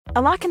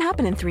A lot can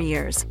happen in 3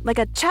 years, like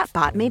a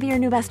chatbot may be your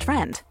new best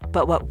friend.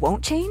 But what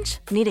won't change?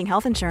 Needing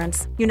health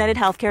insurance. United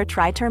Healthcare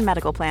Tri-Term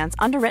Medical Plans,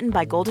 underwritten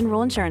by Golden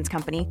Rule Insurance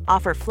Company,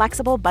 offer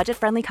flexible,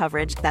 budget-friendly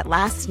coverage that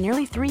lasts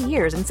nearly 3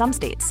 years in some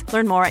states.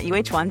 Learn more at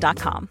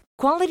uh1.com.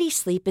 Quality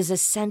sleep is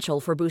essential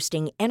for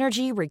boosting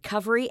energy,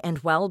 recovery, and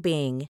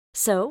well-being.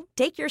 So,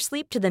 take your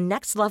sleep to the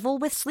next level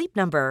with Sleep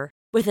Number.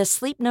 With a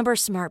Sleep Number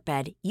smart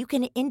bed, you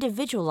can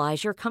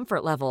individualize your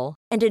comfort level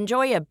and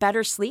enjoy a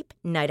better sleep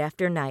night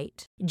after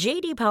night.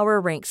 J.D. Power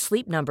ranks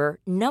Sleep Number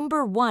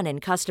number 1 in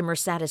customer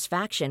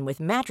satisfaction with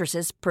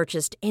mattresses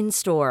purchased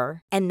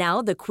in-store. And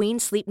now the Queen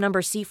Sleep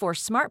Number C4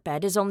 smart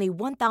bed is only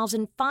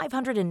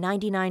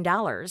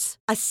 $1,599,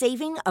 a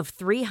saving of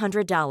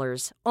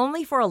 $300,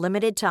 only for a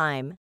limited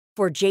time.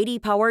 For J.D.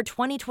 Power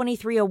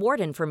 2023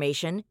 award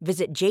information,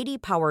 visit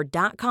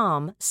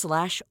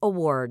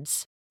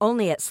jdpower.com/awards.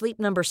 Only at Sleep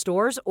Number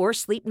stores or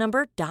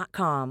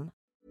sleepnumber.com.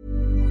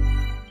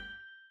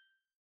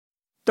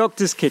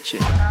 Doctor's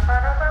Kitchen.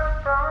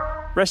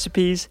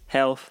 Recipes,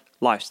 health,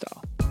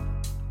 lifestyle.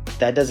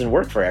 That doesn't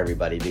work for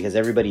everybody because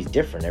everybody's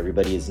different.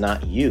 Everybody is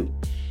not you.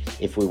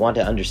 If we want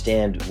to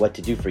understand what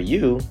to do for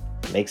you,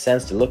 it makes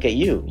sense to look at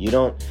you. You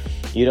don't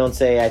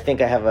say, I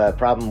think I have a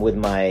problem with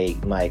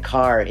my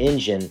car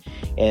engine,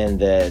 and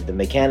the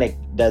mechanic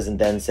doesn't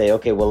then say,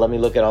 okay, well, let me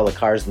look at all the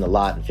cars in the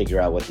lot and figure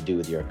out what to do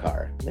with your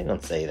car. They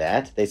don't say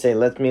that. They say,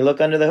 let me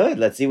look under the hood.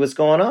 Let's see what's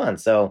going on.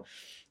 So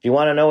if you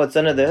want to know what's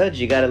under the hood,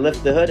 you got to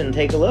lift the hood and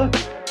take a look.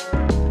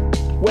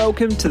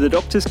 Welcome to the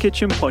Doctor's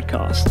Kitchen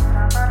podcast.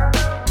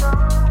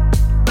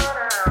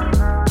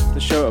 The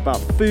show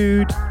about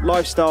food,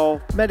 lifestyle,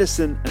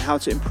 medicine, and how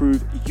to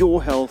improve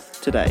your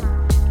health today.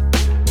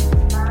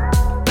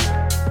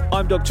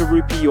 I'm Dr.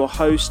 Rupi, your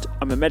host.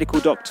 I'm a medical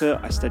doctor,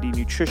 I study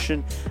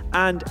nutrition,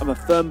 and I'm a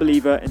firm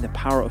believer in the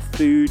power of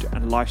food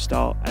and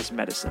lifestyle as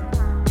medicine.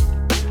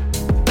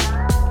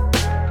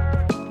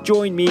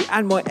 Join me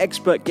and my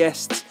expert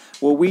guests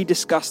where we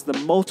discuss the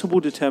multiple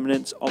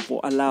determinants of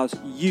what allows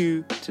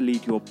you to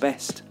lead your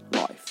best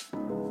life.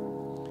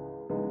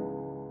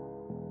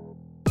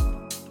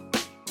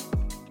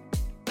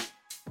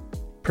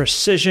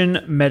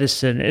 Precision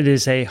medicine. It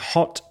is a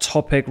hot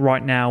topic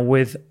right now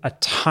with a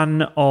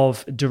ton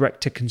of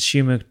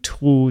direct-to-consumer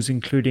tools,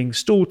 including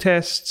stool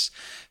tests,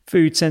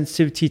 food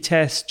sensitivity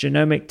tests,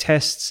 genomic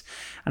tests.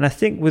 And I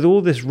think with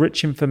all this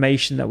rich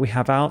information that we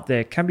have out there,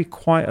 it can be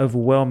quite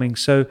overwhelming.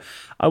 So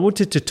I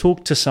wanted to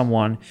talk to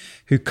someone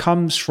who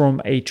comes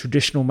from a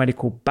traditional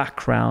medical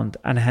background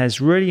and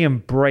has really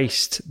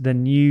embraced the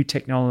new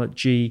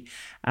technology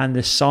and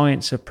the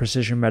science of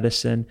precision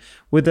medicine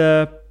with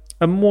a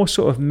more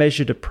sort of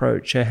measured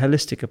approach, a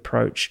holistic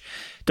approach.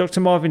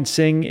 Dr. Marvin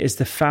Singh is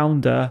the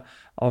founder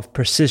of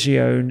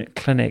Precision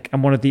Clinic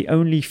and one of the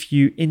only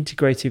few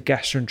integrative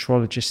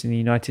gastroenterologists in the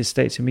United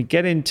States. And we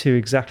get into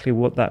exactly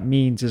what that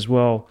means as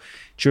well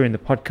during the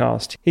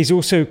podcast. He's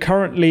also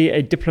currently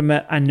a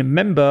diplomat and a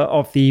member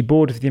of the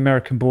board of the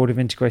American Board of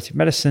Integrative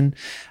Medicine,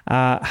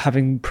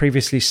 having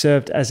previously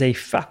served as a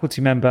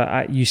faculty member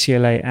at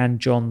UCLA and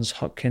Johns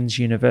Hopkins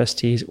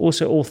University. He's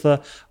also author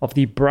of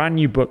the brand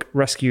new book,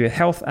 Rescue Your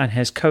Health, and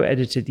has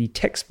co-edited the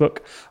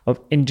textbook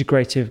of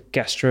integrative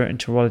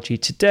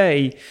gastroenterology.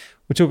 Today,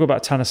 we talk about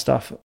a ton of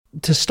stuff.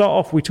 To start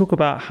off, we talk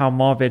about how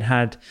Marvin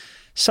had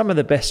some of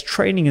the best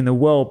training in the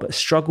world, but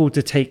struggled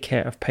to take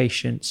care of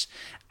patients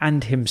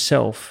and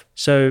himself.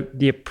 So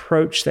the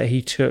approach that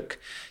he took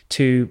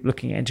to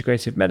looking at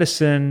integrative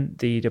medicine,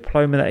 the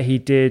diploma that he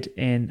did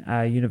in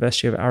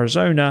University of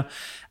Arizona,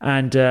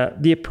 and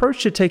the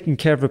approach to taking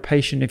care of a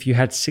patient if you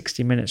had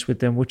 60 minutes with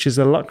them, which is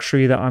a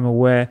luxury that I'm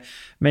aware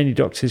many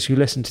doctors who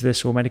listen to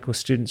this or medical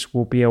students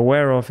will be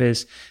aware of,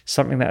 is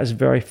something that is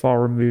very far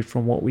removed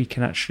from what we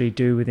can actually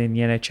do within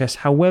the NHS.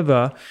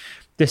 However,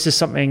 this is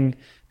something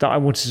that I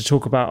wanted to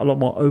talk about a lot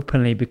more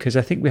openly because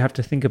I think we have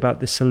to think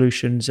about the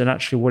solutions and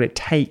actually what it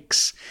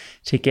takes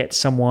to get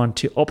someone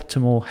to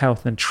optimal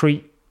health and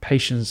treat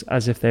patients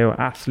as if they were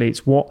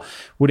athletes. What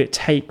would it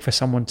take for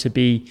someone to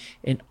be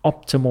in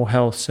optimal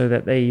health so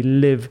that they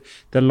live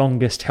the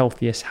longest,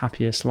 healthiest,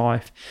 happiest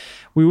life?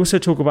 We also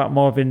talk about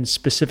Marvin's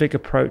specific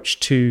approach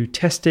to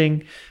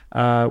testing,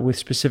 with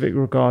specific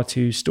regard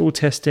to stool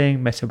testing,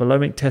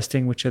 metabolomic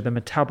testing, which are the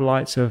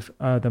metabolites of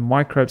the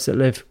microbes that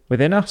live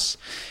within us,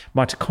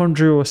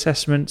 mitochondrial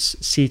assessments,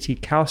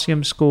 CT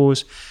calcium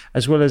scores,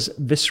 as well as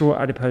visceral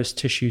adipose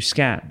tissue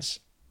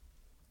scans.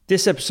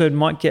 This episode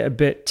might get a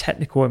bit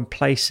technical in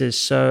places,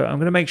 so I'm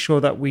going to make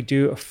sure that we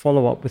do a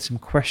follow-up with some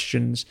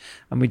questions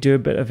and we do a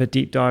bit of a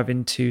deep dive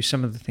into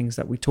some of the things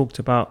that we talked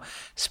about,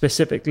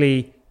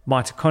 specifically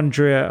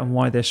mitochondria and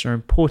why they're so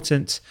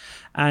important.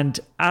 And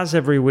as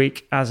every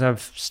week, as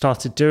I've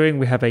started doing,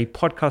 we have a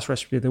podcast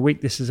recipe of the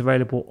week. This is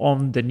available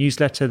on the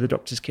newsletter,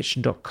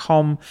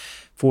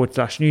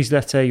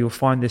 thedoctorskitchen.com/newsletter. You'll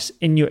find this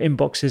in your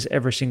inboxes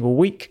every single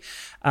week,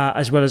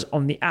 as well as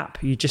on the app.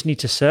 You just need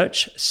to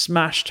search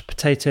smashed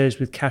potatoes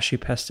with cashew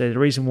pesto. The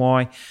reason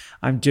why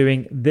I'm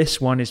doing this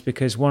one is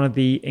because one of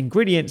the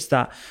ingredients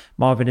that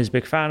Marvin is a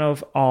big fan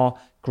of are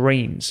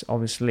greens,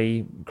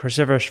 obviously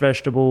cruciferous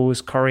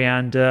vegetables,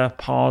 coriander,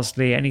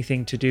 parsley,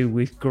 anything to do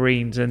with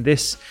greens. And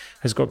this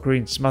has got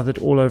greens smothered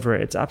all over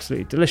it. It's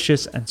absolutely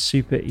delicious and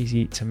super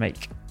easy to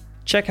make.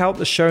 Check out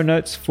the show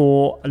notes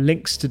for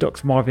links to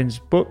Dr. Marvin's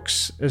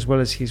books, as well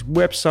as his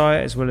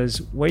website, as well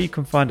as where you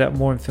can find out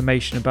more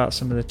information about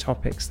some of the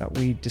topics that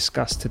we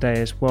discussed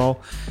today as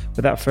well.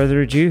 Without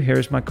further ado, here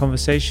is my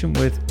conversation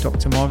with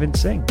Dr. Marvin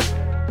Singh.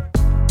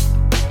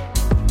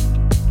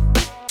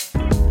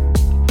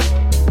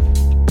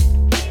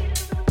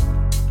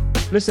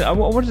 Listen, I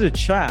wanted to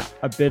chat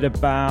a bit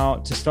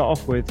about, to start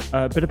off with,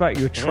 a bit about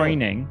your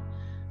training.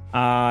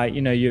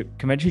 You're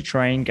conventionally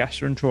trained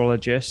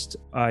gastroenterologist.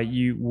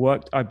 You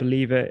worked, I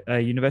believe, at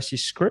University of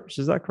Scripps.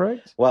 Is that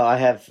correct? Well, I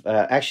have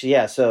actually,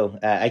 yeah. So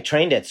I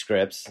trained at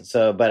Scripps.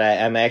 But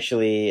I'm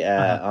actually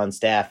on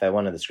staff at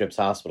one of the Scripps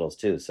hospitals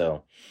too.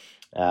 So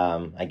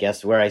I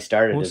guess where I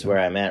started is where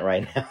I'm at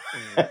right now.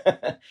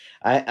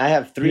 I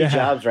have three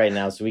jobs right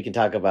now, so we can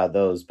talk about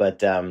those. But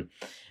because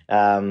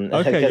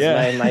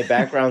my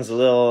background's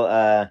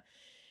a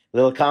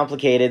little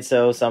complicated,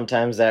 so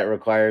sometimes that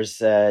requires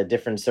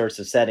different sorts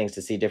of settings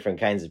to see different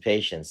kinds of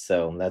patients.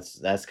 So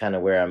that's kind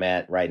of where I'm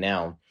at right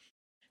now.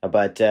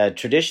 But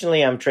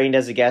traditionally, I'm trained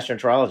as a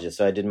gastroenterologist.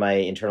 So I did my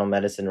internal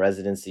medicine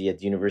residency at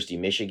the University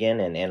of Michigan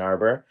in Ann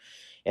Arbor,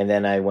 and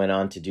then I went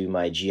on to do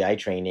my GI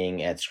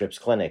training at Scripps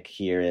Clinic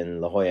here in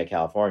La Jolla,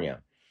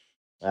 California.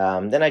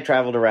 Then I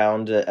traveled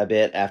around a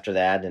bit after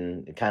that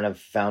and kind of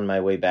found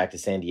my way back to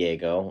San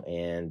Diego,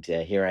 and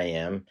here I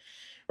am.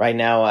 Right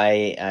now,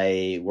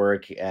 I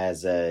work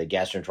as a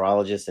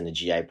gastroenterologist in a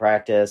GI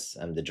practice.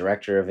 I'm the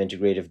director of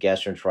integrative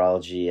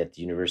gastroenterology at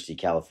the University of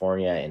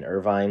California in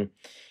Irvine.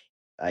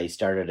 I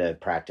started a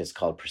practice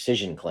called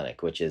Precision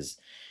Clinic, which is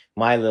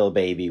my little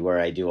baby where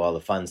I do all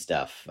the fun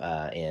stuff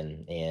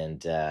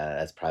and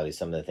that's probably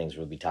some of the things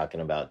we'll be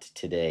talking about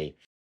today.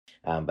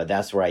 But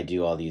that's where I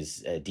do all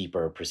these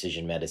deeper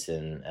precision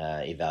medicine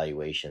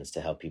evaluations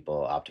to help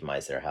people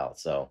optimize their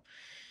health.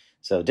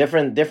 So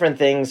different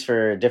things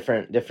for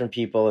different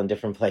people in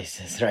different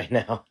places right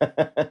now.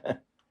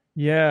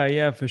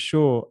 Yeah, for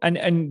sure.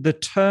 And the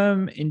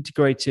term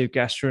integrative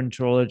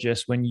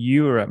gastroenterologist, when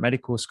you were at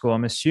medical school,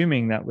 I'm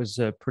assuming that was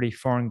a pretty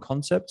foreign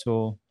concept,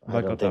 or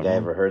I don't think I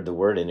ever heard the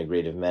word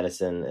integrative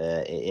medicine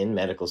in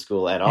medical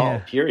school at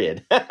all,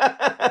 period.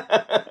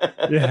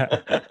 Yeah.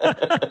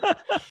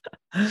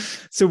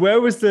 So where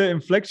was the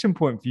inflection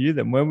point for you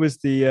then? Where was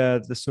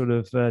the sort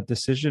of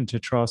decision to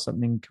try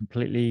something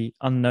completely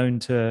unknown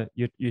to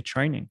your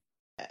training?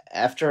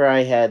 After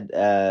I had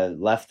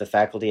left the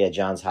faculty at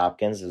Johns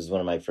Hopkins, it was one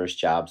of my first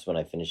jobs when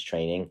I finished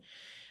training,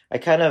 I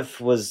kind of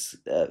was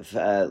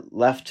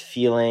left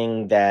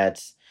feeling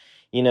that,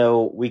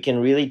 we can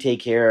really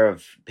take care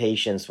of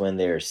patients when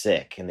they're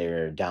sick and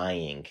they're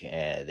dying.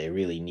 They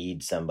really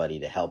need somebody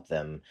to help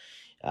them.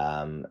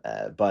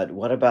 But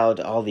what about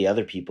all the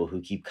other people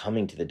who keep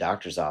coming to the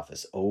doctor's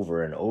office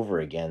over and over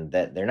again,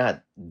 that they're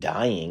not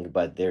dying,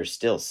 but they're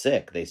still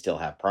sick. They still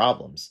have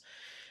problems.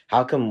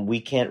 How come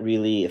we can't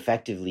really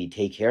effectively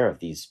take care of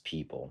these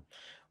people?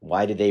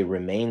 Why do they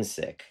remain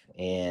sick?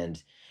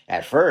 And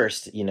at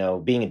first,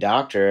 being a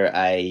doctor,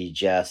 I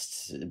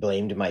just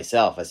blamed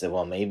myself. I said,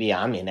 well, maybe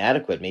I'm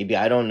inadequate. Maybe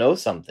I don't know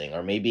something,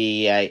 or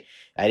maybe I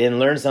didn't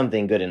learn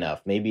something good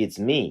enough. Maybe it's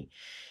me.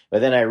 But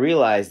then I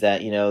realized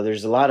that,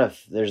 there's a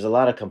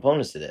lot of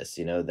components to this.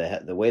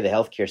 The way the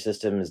healthcare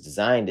system is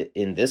designed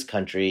in this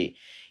country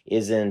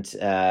isn't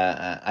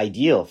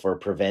ideal for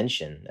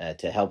prevention,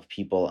 to help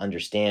people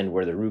understand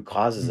where the root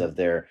causes of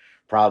their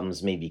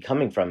problems may be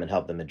coming from and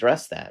help them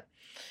address that.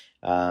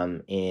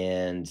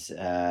 And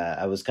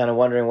I was kind of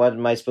wondering, what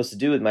am I supposed to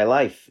do with my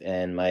life?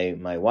 And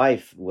my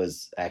wife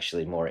was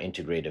actually more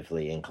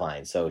integratively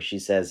inclined. So she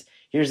says,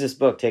 here's this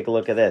book, take a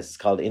look at this. It's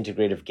called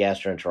Integrative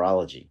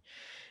Gastroenterology.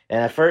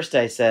 And at first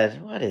I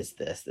said, what is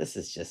this? This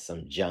is just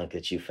some junk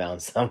that you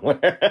found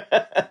somewhere.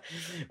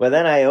 But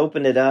then I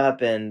opened it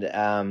up and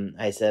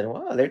I said,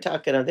 well,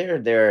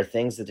 there are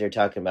things that they're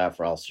talking about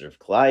for ulcerative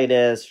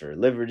colitis, for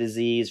liver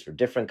disease, for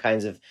different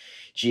kinds of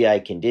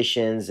GI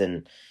conditions.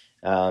 And,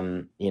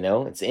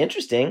 it's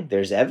interesting.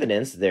 There's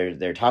evidence.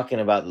 They're talking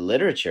about the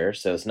literature.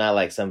 So it's not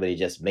like somebody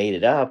just made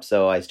it up.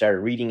 So I started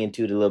reading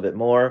into it a little bit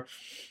more.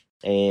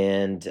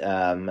 And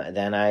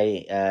then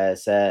I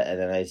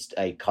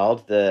I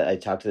talked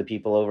to the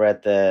people over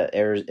at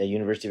the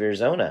University of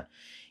Arizona,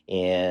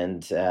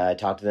 and I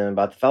talked to them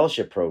about the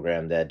fellowship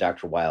program that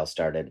Dr. Weil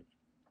started,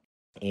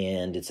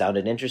 and it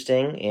sounded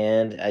interesting.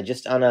 And I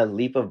just, on a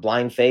leap of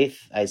blind faith,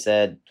 I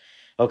said,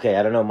 okay,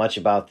 I don't know much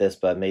about this,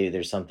 but maybe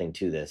there's something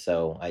to this.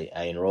 So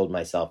I enrolled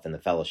myself in the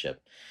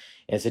fellowship.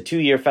 And it's a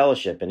 2-year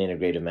fellowship in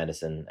integrative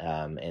medicine,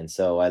 and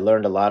so I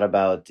learned a lot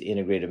about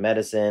integrative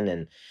medicine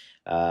and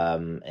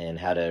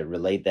how to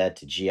relate that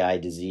to GI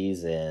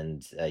disease,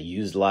 and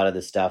used a lot of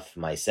the stuff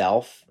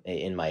myself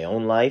in my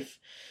own life,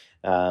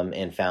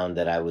 and found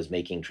that I was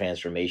making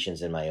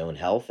transformations in my own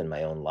health and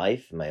my own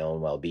life and my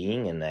own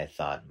well-being. And I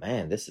thought,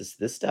 man, this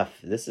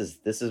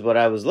is what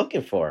I was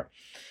looking for.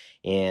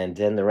 And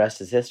then the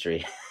rest is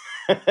history.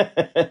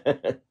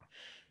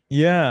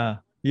 Yeah,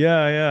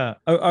 yeah.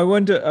 I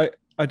wonder.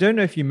 I don't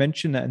know if you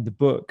mentioned that in the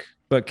book,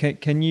 but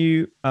can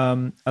you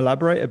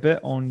elaborate a bit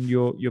on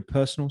your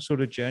personal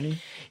sort of journey?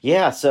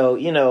 Yeah, so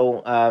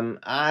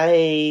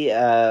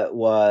I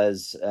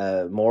was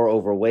more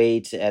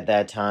overweight at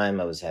that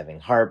time. I was having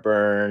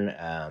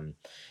heartburn,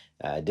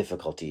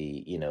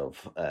 difficulty,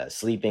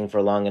 sleeping for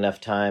a long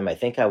enough time. I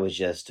think I was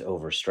just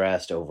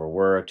overstressed,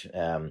 overworked.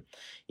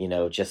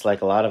 Just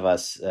like a lot of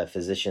us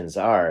physicians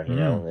are.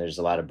 Mm, There's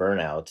a lot of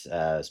burnout,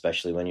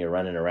 especially when you're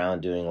running around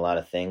doing a lot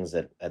of things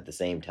at the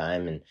same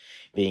time and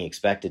being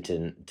expected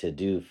to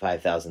do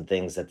 5,000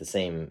 things at the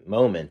same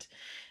moment.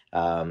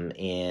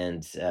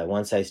 And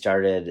once I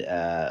started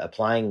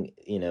applying,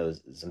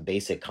 some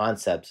basic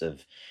concepts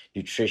of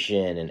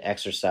nutrition and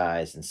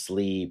exercise and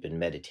sleep and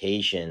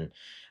meditation,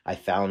 I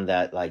found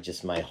that like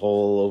just my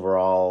whole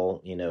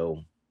overall,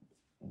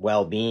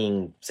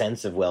 well-being,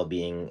 sense of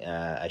well-being,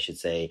 I should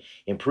say,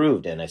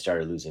 improved. And I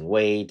started losing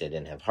weight. I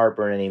didn't have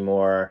heartburn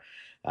anymore.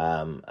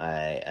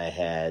 I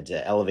had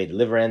elevated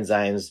liver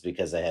enzymes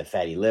because I had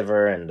fatty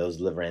liver, and those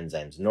liver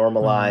enzymes oh wow.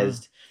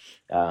 normalized.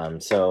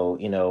 So,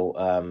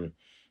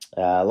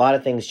 a lot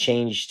of things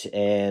changed,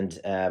 and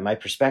my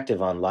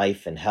perspective on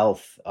life and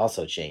health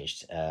also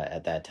changed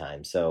at that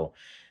time. So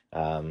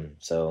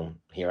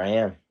here I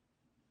am.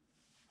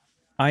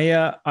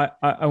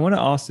 I want to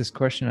ask this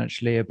question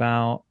actually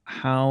about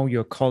how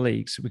your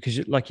colleagues,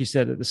 because like you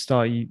said at the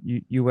start,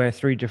 you wear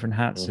three different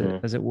hats, Hmm.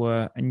 as it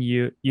were, and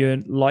you're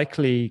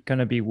likely going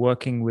to be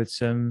working with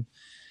some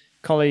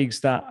colleagues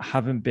that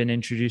haven't been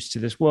introduced to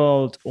this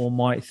world or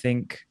might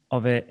think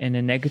of it in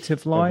a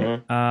negative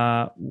light.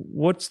 Hmm.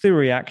 What's the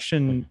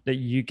reaction that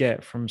you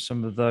get from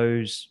some of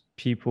those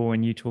people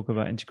when you talk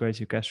about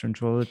integrative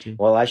gastroenterology?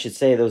 Well, I should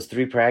say those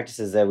three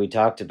practices that we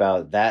talked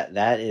about,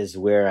 that is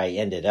where I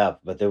ended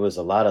up, but there was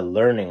a lot of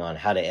learning on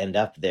how to end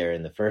up there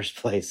in the first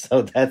place.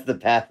 So that's the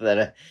path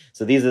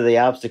so these are the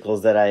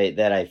obstacles that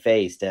I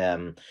faced.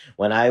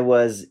 When I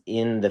was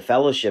in the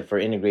fellowship for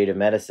integrative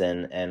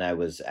medicine and I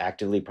was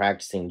actively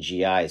practicing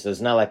GI, so it's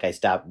not like I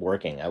stopped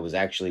working. I was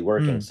actually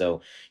working. Mm,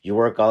 So you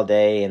work all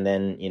day and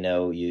then,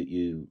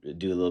 you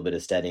do a little bit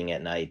of studying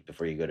at night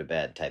before you go to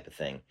bed type of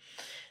thing.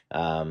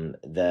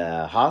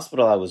 The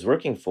hospital I was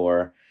working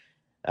for,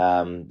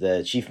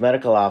 the chief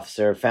medical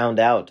officer found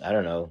out, I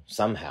don't know,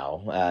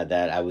 somehow,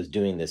 that I was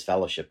doing this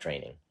fellowship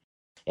training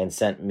and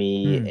sent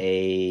me mm.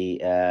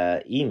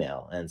 a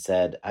email and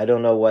said, I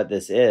don't know what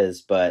this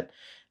is, but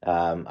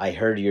I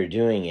heard you're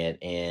doing it,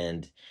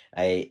 and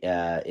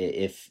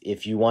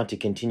if you want to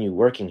continue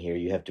working here,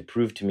 you have to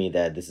prove to me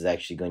that this is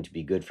actually going to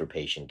be good for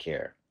patient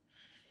care.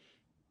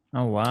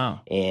 Oh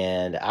wow.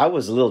 And I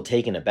was a little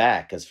taken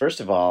aback because,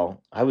 first of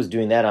all, I was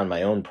doing that on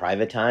my own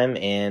private time,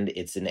 and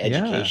it's an Yeah.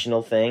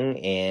 educational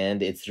thing,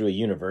 and it's through a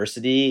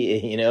university,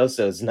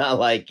 so it's not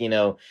like,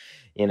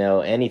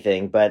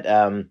 anything. But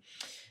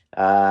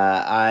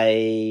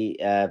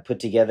I put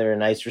together a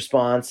nice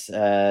response.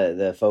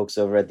 The folks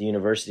over at the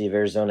University of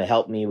Arizona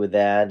helped me with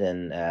that,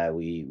 and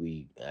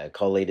we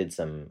collated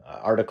some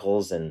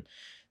articles and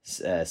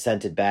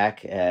sent it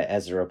back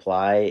as a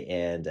reply,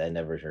 and I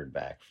never heard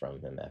back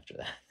from him after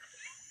that.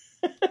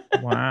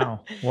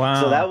 Wow.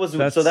 So that Wow. was so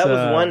That's that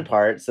was one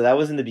part. So that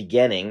was in the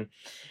beginning.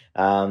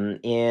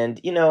 And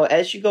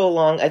as you go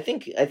along, I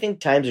think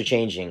times are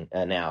changing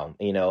now.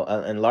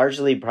 And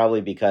largely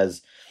probably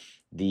because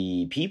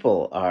the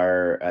people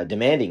are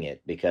demanding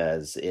it.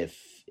 Because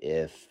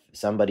if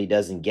somebody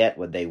doesn't get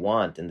what they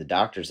want in the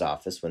doctor's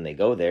office when they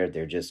go there,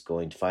 they're just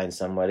going to find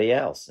somebody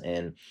else,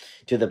 and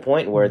to the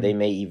point where they mm,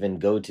 may even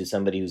go to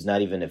somebody who's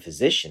not even a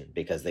physician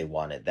because they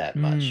want it that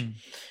much. mm,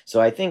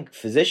 So I think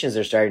physicians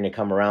are starting to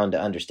come around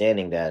to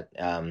understanding that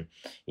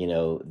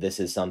this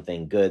is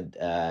something good.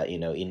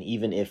 And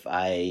even if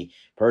I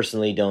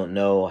personally don't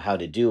know how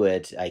to do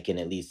it, I can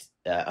at least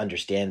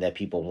understand that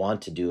people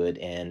want to do it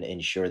and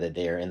ensure that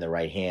they are in the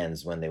right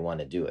hands when they want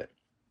to do it.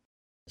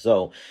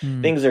 So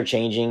mm. things are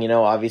changing.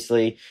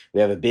 Obviously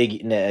we have a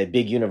big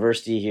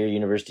university here,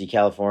 University of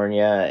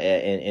California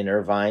in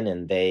Irvine,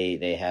 and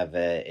they have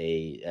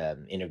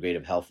a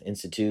integrative health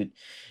institute.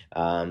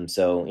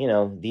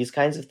 So these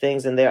kinds of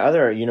things, and there are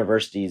other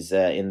universities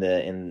in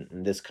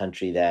this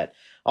country that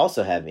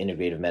also have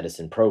integrative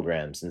medicine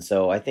programs. And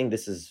so I think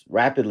this is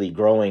rapidly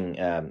growing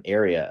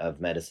area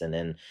of medicine,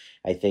 and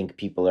I think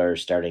people are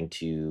starting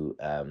to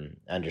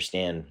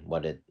understand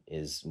what it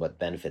is, what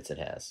benefits it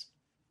has.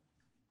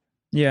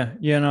 Yeah,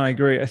 no, I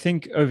agree. I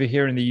think over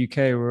here in the UK,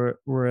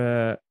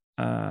 we're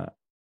uh,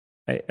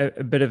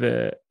 a bit of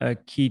a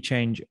key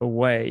change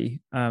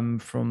away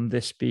from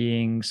this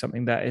being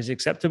something that is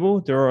acceptable.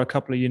 There are a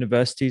couple of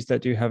universities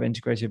that do have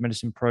integrative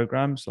medicine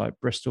programs, like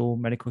Bristol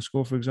Medical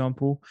School, for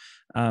example.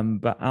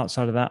 But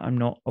outside of that, I'm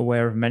not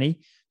aware of many.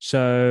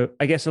 So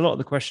I guess a lot of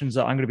the questions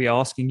that I'm going to be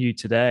asking you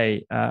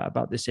today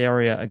about this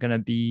area are going to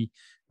be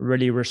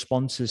really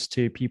responses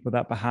to people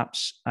that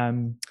perhaps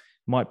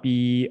might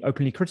be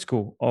openly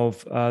critical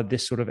of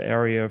this sort of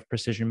area of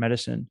precision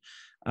medicine.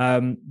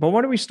 But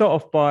why don't we start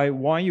off by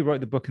why you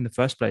wrote the book in the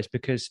first place?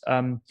 Because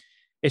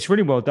It's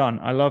really well done.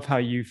 I love how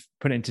you've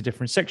put it into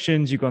different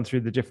sections. You've gone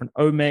through the different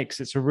omics.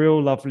 It's a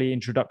real lovely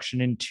introduction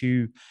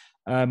into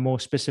more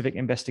specific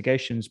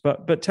investigations.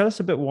 But tell us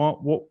a bit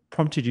what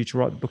prompted you to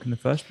write the book in the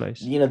first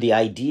place. The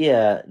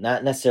idea,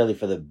 not necessarily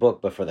for the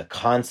book, but for the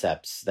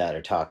concepts that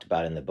are talked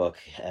about in the book,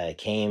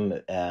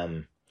 came,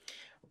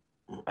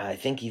 I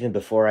think, even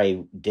before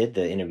I did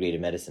the integrated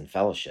medicine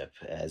fellowship,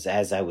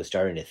 as I was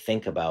starting to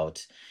think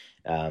about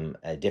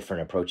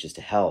different approaches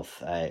to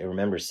health. I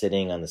remember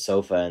sitting on the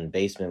sofa in the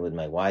basement with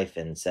my wife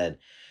and said,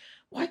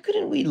 why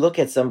couldn't we look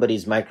at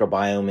somebody's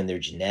microbiome and their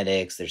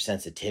genetics, their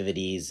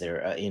sensitivities,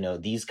 their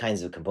these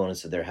kinds of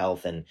components of their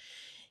health,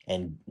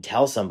 and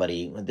tell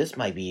somebody, well, this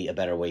might be a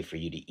better way for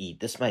you to eat.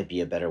 This might be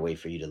a better way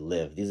for you to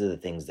live. These are the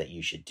things that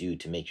you should do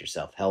to make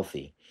yourself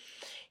healthy.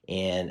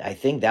 And I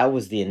think that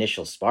was the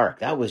initial spark.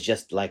 That was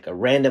just like a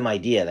random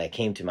idea that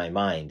came to my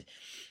mind.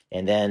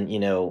 And then,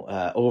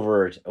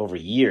 over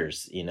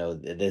years,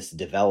 this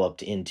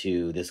developed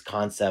into this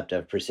concept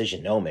of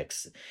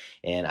precisionomics.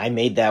 And I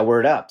made that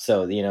word up.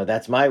 So,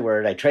 that's my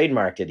word. I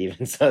trademarked it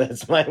even. So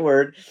that's my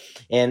word.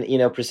 And,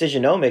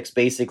 precisionomics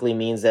basically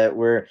means that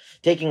we're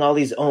taking all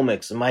these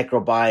omics, the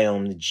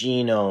microbiome, the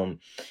genome,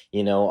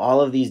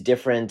 all of these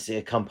different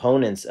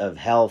components of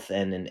health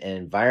and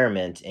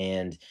environment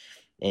and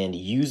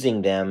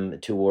using them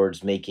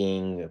towards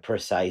making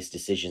precise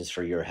decisions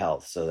for your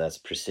health. So that's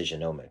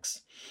precisionomics.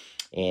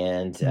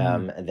 And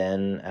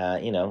then,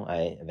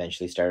 I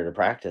eventually started a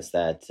practice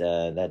that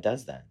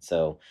does that.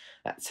 So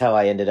that's how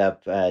I ended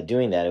up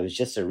doing that. It was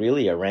just a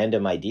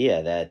random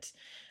idea that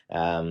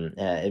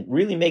it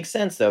really makes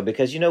sense, though,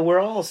 because, we're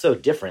all so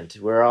different.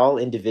 We're all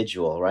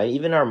individual, right?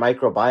 Even our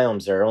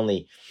microbiomes are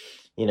only,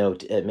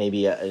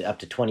 maybe up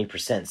to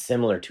 20%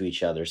 similar to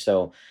each other.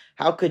 So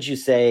how could you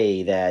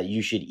say that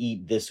you should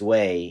eat this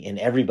way and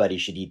everybody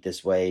should eat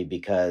this way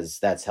because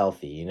that's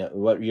healthy?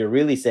 What you're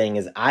really saying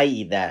is I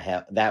eat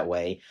that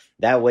way.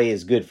 That way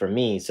is good for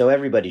me. So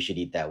everybody should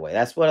eat that way.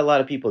 That's what a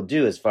lot of people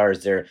do as far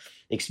as their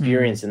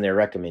experience and their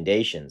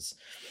recommendations.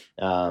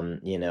 But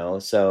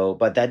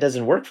that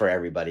doesn't work for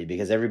everybody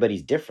because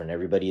everybody's different.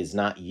 Everybody is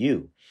not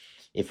you.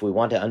 If we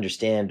want to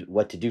understand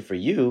what to do for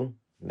you,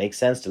 it makes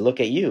sense to look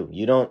at you.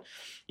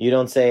 You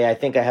don't say, I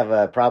think I have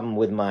a problem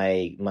with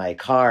my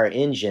car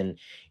engine,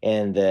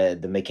 and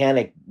the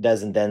mechanic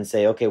doesn't then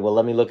say, okay, well,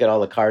 let me look at all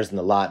the cars in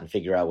the lot and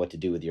figure out what to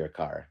do with your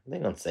car. They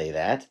don't say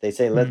that. They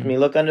say, let me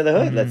look under the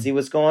hood. Let's see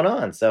what's going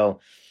on. So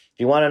if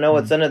you want to know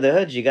what's under the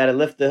hood, you got to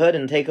lift the hood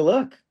and take a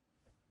look.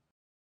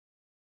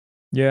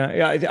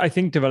 Yeah, I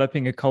think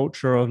developing a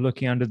culture of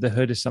looking under the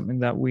hood is something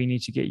that we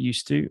need to get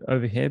used to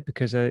over here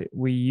because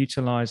we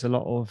utilize a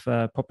lot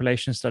of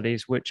population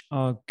studies, which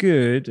are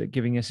good at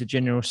giving us a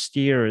general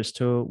steer as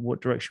to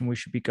what direction we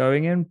should be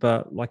going in.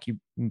 But like you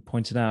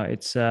pointed out,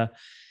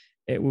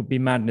 it would be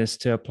madness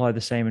to apply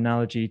the same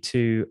analogy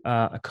to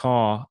a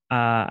car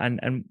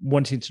and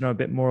wanting to know a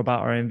bit more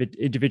about our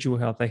individual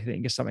health. I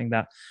think is something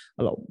that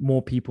a lot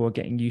more people are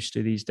getting used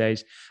to these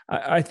days.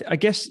 I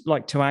guess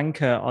like to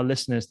anchor our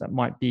listeners that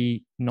might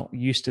be not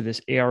used to this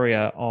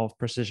area of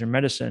precision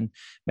medicine,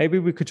 maybe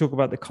we could talk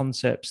about the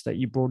concepts that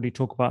you broadly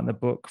talk about in the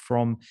book,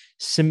 from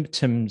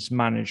symptoms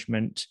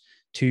management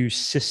to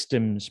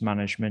systems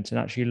management, and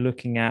actually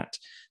looking at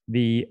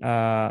the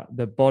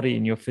body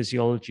and your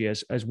physiology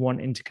as one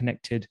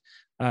interconnected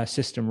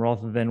system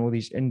rather than all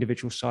these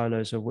individual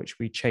silos of which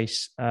we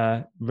chase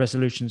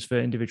resolutions for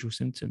individual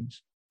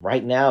symptoms.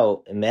 Right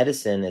now,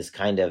 medicine is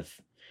kind of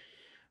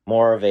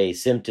more of a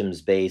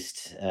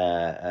symptoms-based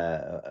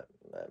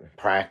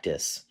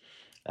practice.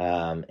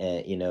 And,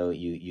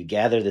 you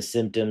gather the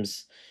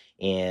symptoms,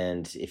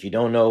 and if you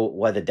don't know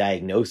what the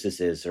diagnosis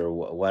is or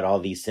what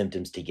all these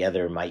symptoms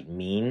together might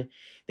mean,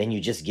 then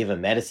you just give a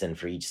medicine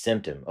for each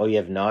symptom. Oh, you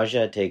have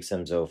nausea, take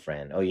some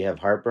Zofran. Oh, you have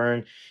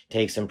heartburn,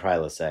 take some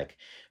Prilosec.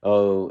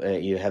 Oh,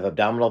 you have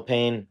abdominal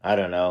pain. I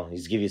don't know.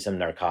 Just give you some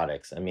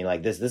narcotics. I mean,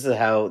 like this is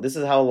how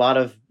a lot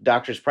of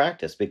doctors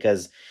practice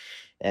because,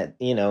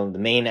 the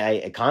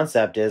main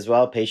concept is,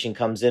 well, patient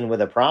comes in with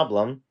a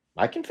problem.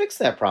 I can fix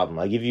that problem.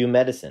 I'll give you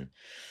medicine.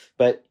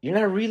 But you're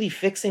not really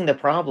fixing the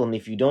problem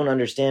if you don't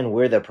understand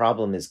where the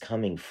problem is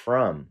coming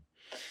from.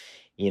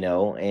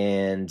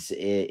 And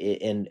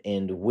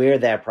where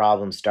that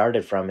problem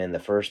started from in the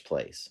first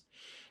place.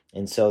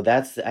 And so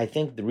that's, I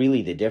think,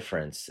 really the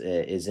difference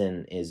is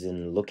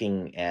in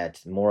looking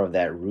at more of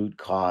that root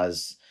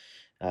cause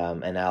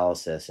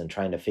analysis and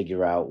trying to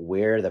figure out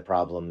where the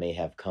problem may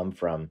have come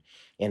from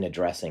in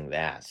addressing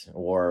that,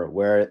 or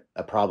where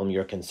a problem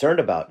you're concerned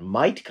about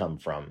might come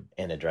from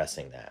in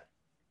addressing that.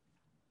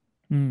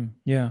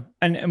 Yeah.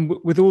 And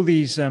with all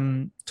these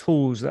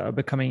tools that are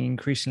becoming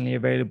increasingly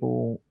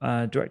available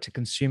direct to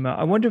consumer,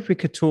 I wonder if we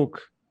could talk,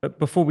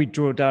 before we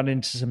draw down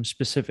into some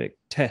specific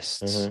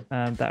tests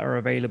that are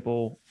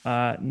available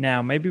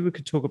now, maybe we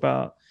could talk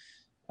about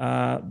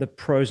the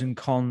pros and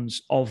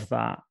cons of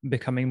that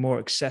becoming more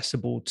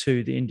accessible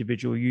to the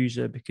individual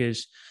user,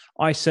 because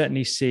I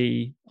certainly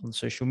see on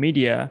social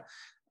media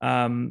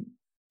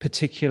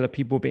particular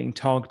people being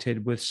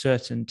targeted with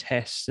certain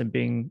tests and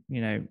being,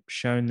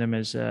 shown them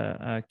as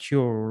a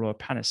cure or a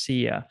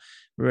panacea,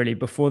 really,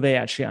 before they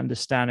actually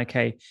understand,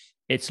 okay,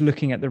 it's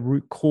looking at the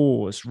root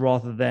cause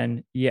rather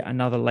than yet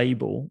another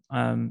label.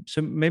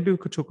 So maybe we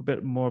could talk a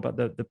bit more about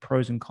the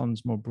pros and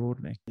cons more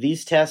broadly.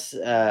 These tests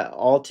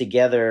all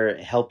together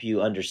help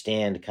you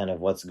understand kind of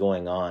what's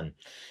going on.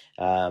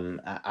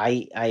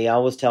 I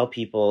always tell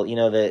people,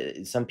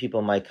 that some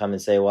people might come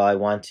and say, well, I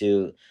want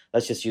to,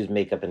 let's just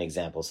make up an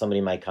example.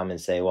 Somebody might come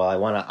and say, well, I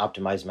want to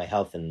optimize my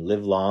health and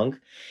live long.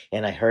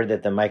 And I heard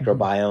that the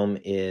microbiome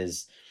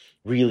is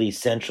really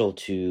central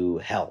to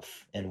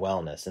health and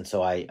wellness. And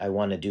so I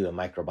want to do a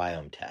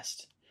microbiome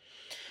test.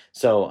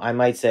 So I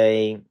might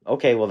say,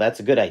 okay, well, that's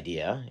a good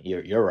idea.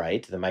 You're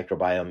right. The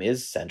microbiome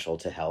is central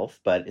to health,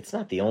 but it's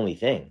not the only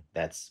thing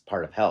that's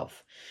part of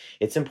health.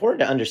 It's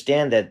important to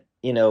understand that,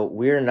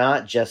 we're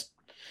not just,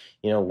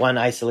 one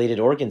isolated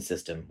organ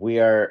system.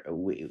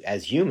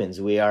 As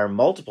humans, we are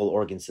multiple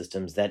organ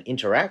systems that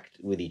interact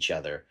with each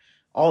other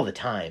all the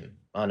time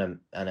on a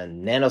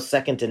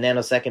nanosecond to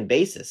nanosecond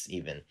basis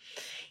even.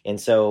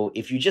 And so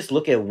if you just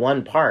look at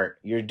one part,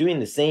 you're doing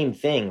the same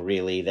thing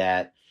really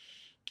that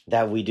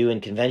we do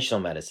in conventional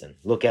medicine.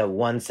 Look at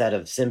one set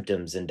of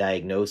symptoms and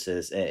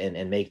diagnosis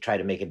and try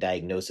to make a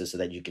diagnosis so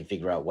that you can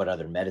figure out what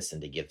other medicine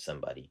to give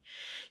somebody.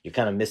 You're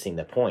kind of missing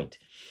the point.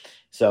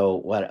 So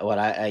what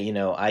I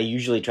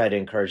usually try to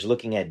encourage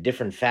looking at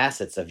different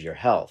facets of your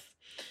health,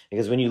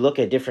 because when you look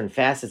at different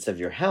facets of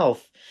your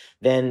health,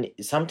 then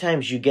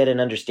sometimes you get an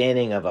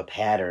understanding of a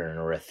pattern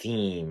or a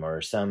theme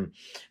or some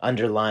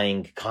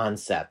underlying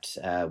concept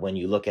when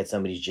you look at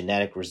somebody's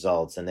genetic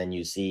results, and then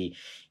you see,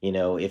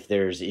 if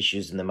there's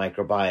issues in the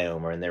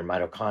microbiome or in their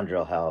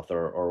mitochondrial health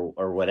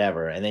or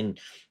whatever. And then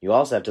you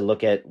also have to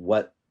look at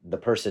what the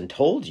person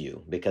told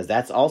you, because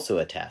that's also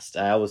a test.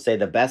 I always say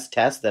the best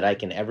test that I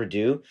can ever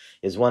do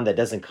is one that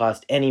doesn't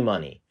cost any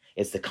money.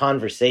 It's the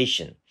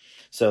conversation.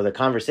 So the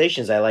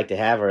conversations I like to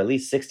have are at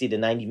least 60 to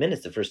 90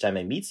 minutes the first time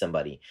I meet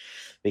somebody,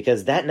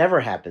 because that never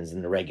happens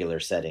in the regular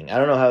setting. I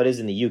don't know how it is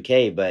in the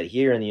UK, but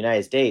here in the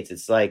United States,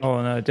 it's like,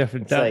 oh no,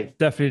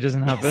 definitely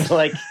doesn't happen.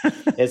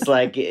 It's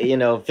like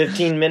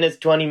 15 minutes,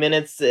 20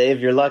 minutes if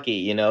you're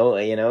lucky,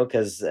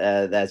 because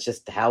that's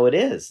just how it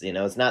is.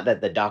 It's not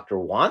that the doctor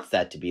wants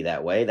that to be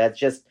that way. That's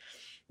just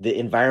the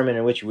environment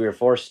in which we were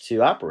forced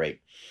to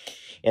operate.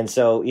 And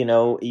so,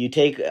 you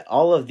take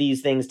all of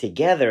these things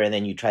together and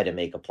then you try to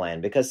make a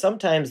plan, because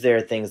sometimes there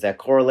are things that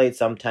correlate.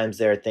 Sometimes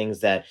there are things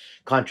that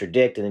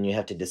contradict. And then you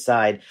have to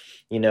decide,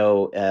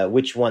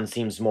 which one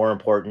seems more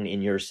important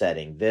in your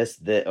setting, this,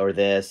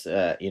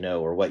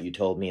 or what you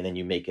told me. And then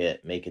you make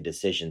a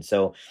decision.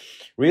 So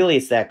really,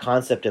 it's that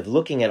concept of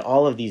looking at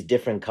all of these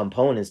different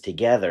components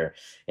together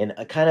and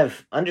kind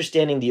of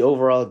understanding the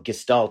overall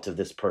gestalt of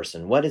this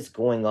person. What is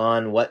going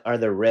on? What are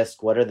the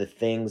risks? What are the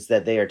things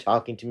that they are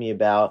talking to me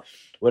about?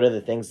 What are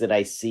the things that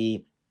I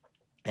see,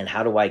 and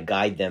how do I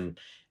guide them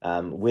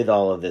with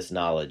all of this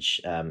knowledge?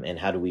 And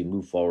how do we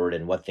move forward,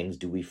 and what things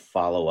do we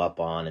follow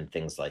up on, and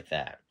things like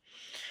that?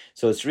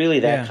 So it's really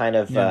that kind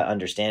of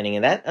understanding,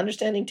 and that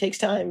understanding takes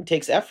time,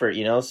 takes effort,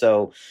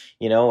 So,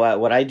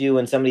 what I do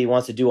when somebody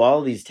wants to do all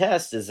of these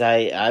tests is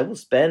I will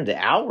spend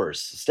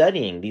hours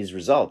studying these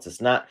results.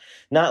 It's not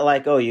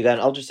like, oh, you got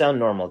an ultrasound,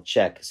 normal,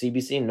 check.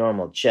 CBC,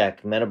 normal,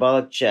 check.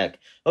 Metabolic, check.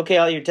 Okay,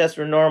 all your tests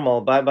were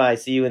normal. Bye bye.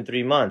 See you in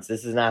 3 months.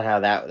 This is not how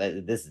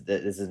this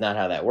is not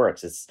how that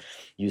works. It's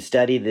you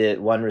study the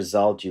one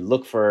result, you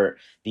look for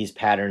these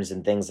patterns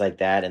and things like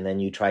that, and then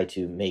you try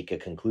to make a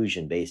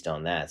conclusion based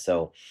on that.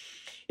 So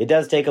it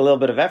does take a little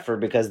bit of effort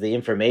because the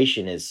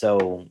information is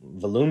so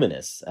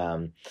voluminous.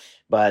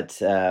 But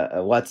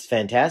what's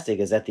fantastic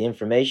is that the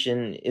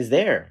information is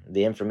there.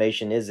 The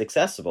information is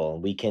accessible.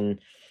 We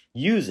can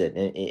use it.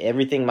 And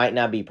everything might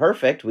not be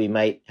perfect. We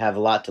might have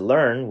a lot to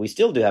learn. We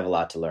still do have a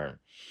lot to learn.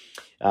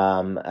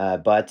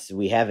 But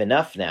we have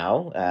enough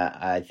now,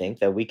 I think,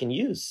 that we can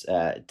use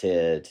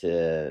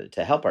to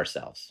help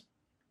ourselves.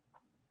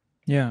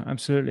 Yeah,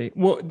 absolutely.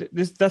 Well,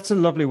 that's a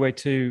lovely way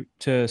to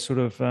sort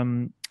of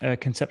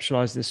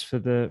conceptualize this for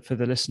the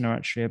listener,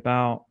 actually,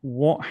 about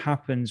what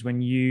happens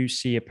when you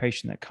see a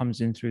patient that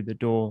comes in through the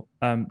door.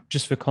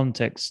 Just for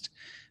context,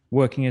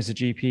 working as a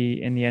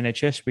GP in the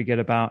NHS, we get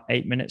about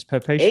 8 minutes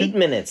per patient. 8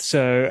 minutes.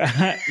 So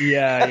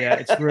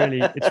it's really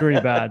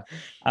bad.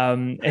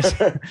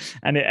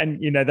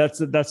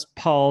 That's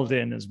piled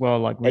in as well.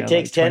 Like it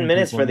takes 10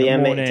 minutes for the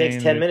MA. It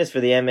takes 10 minutes for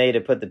the MA to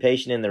put the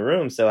patient in the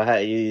room. So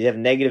you have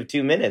negative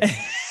 2 minutes.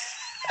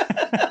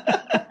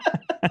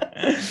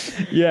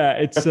 Yeah,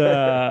 it's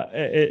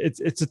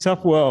a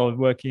tough world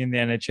working in the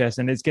NHS,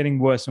 and it's getting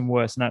worse and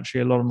worse. And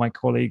actually, a lot of my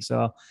colleagues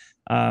are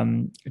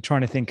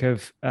trying to think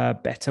of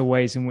better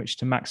ways in which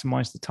to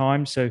maximize the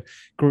time. So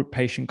group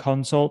patient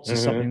consults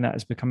is something that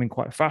is becoming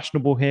quite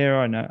fashionable here.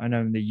 I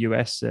know in the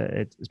US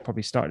it's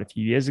probably started a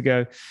few years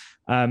ago.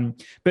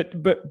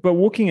 But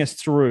walking us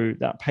through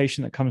that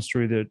patient that comes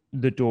through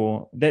the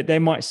door, they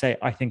might say,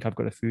 I think I've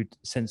got a food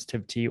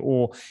sensitivity,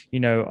 or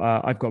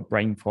I've got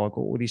brain fog,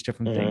 or all these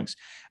different things.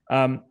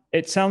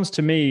 It sounds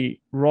to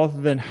me,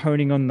 rather than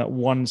honing on that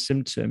one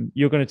symptom,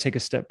 you're going to take a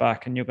step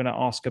back and you're going to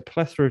ask a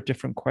plethora of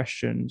different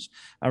questions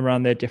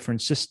around their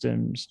different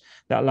systems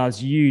that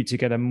allows you to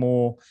get a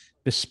more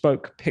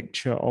bespoke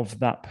picture of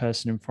that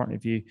person in front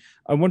of you.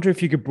 I wonder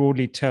if you could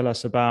broadly tell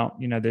us about,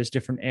 those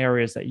different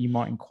areas that you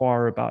might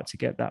inquire about to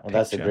get that Well,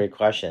 that's a picture. great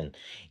question.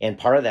 And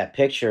part of that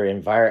picture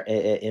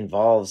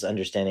involves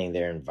understanding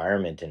their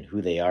environment and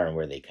who they are and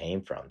where they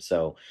came from.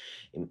 So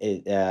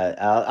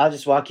I'll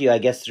just walk you, I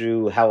guess,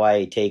 through how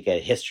I take a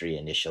history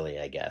initially,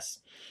 I guess.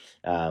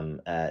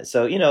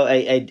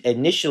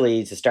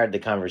 Initially, to start the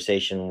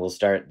conversation, we'll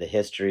start the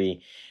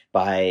history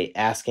by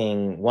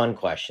asking one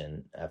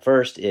question.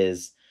 First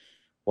is,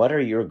 what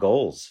are your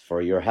goals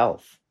for your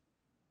health?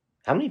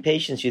 How many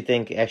patients you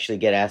think actually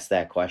get asked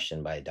that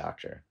question by a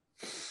doctor?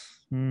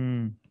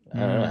 Mm, I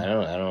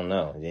don't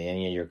know.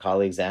 Any of your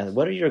colleagues ask,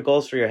 what are your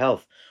goals for your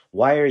health?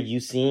 Why are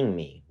you seeing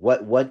me?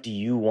 What do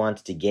you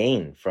want to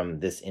gain from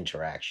this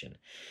interaction?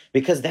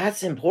 Because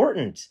that's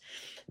important.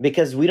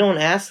 Because we don't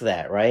ask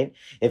that, right?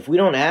 If we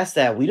don't ask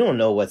that, we don't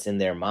know what's in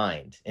their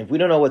mind. If we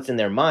don't know what's in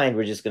their mind,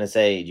 we're just going to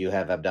say, do you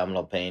have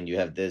abdominal pain? Do you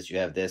have this? You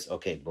have this?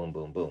 Okay, boom,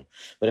 boom, boom.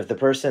 But if the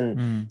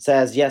person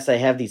says, yes, I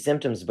have these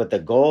symptoms, but the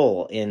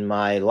goal in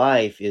my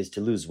life is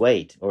to lose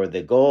weight, or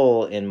the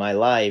goal in my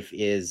life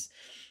is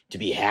to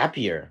be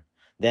happier,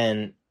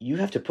 then you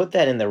have to put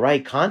that in the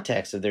right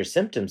context of their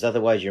symptoms.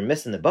 Otherwise, you're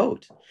missing the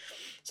boat.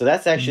 So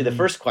that's actually the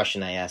first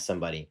question I ask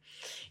somebody.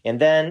 And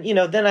then,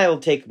 then I will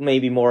take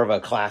maybe more of a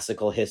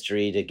classical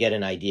history to get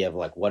an idea of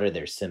like, what are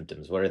their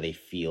symptoms? What are they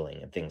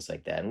feeling and things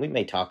like that. And we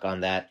may talk on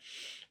that,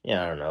 I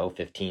don't know,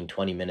 15,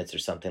 20 minutes or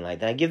something like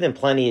that. I give them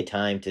plenty of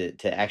time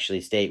to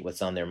actually state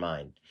what's on their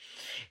mind.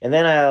 And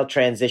then I'll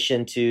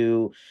transition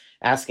to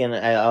asking,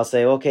 I'll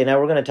say, okay, now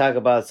we're going to talk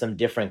about some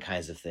different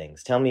kinds of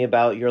things. Tell me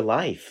about your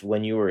life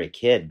when you were a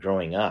kid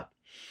growing up.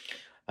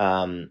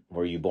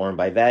 Were you born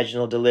by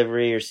vaginal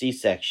delivery or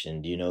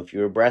C-section? Do you know if you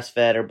were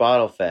breastfed or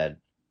bottle fed?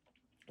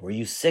 Were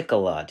you sick a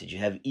lot? Did you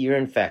have ear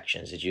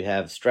infections? Did you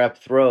have strep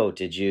throat?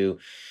 Did you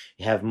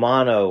have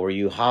mono? Were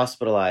you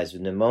hospitalized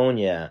with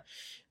pneumonia?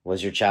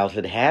 Was your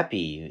childhood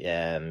happy?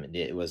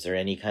 Was there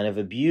any kind of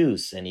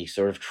abuse, any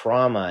sort of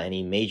trauma,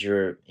 any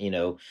major,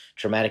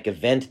 traumatic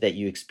event that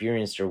you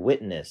experienced or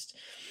witnessed?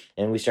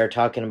 And we start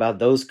talking about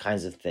those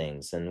kinds of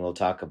things. And we'll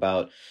talk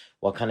about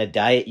what kind of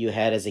diet you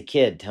had as a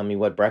kid. Tell me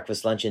what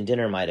breakfast, lunch, and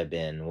dinner might have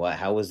been.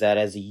 How was that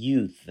as a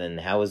youth?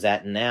 And how is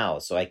that now?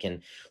 So I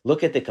can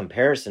look at the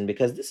comparison,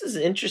 because this is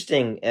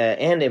interesting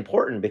and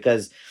important,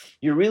 because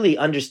you're really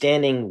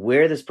understanding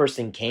where this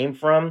person came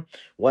from,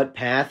 what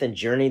path and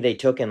journey they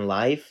took in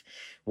life,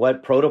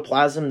 what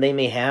protoplasm they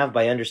may have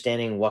by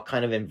understanding what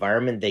kind of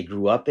environment they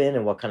grew up in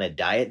and what kind of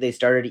diet they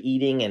started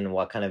eating and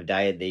what kind of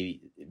diet they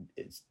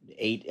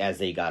ate as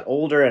they got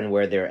older and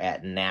where they're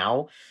at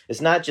now. It's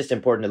not just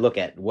important to look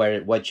at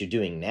what you're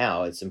doing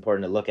now. It's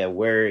important to look at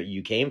where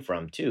you came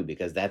from too,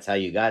 because that's how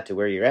you got to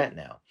where you're at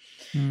now.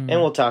 And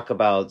we'll talk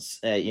about,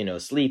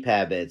 sleep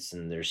habits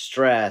and their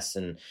stress,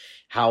 and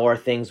how are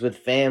things with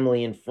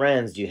family and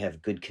friends? Do you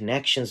have good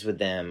connections with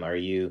them? Are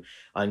you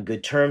on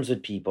good terms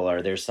with people?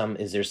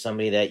 Is there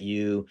somebody that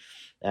you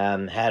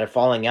had a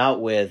falling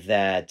out with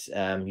that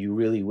you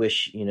really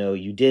wish,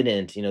 you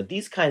didn't?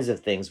 These kinds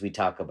of things we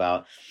talk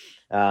about.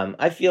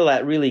 I feel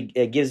that really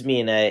gives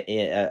me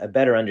a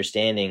better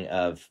understanding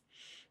of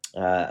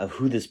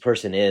who this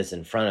person is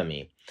in front of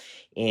me.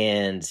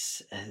 And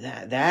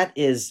that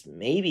is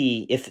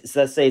maybe, if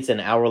let's say it's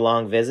an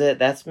hour-long visit,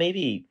 that's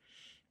maybe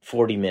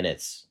 40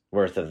 minutes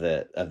worth of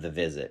the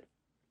visit.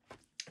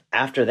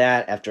 After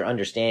that, after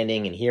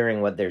understanding and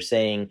hearing what they're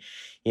saying,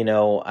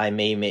 I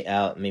may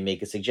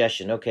make a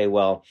suggestion. Okay,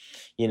 well,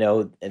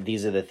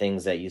 these are the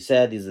things that you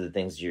said. These are the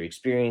things you're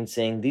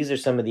experiencing. These are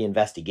some of the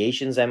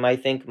investigations I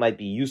might think might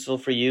be useful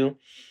for you.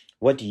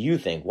 What do you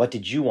think? What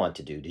did you want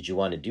to do? Did you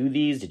want to do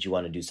these? Did you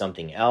want to do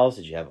something else?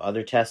 Did you have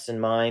other tests in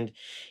mind?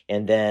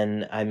 And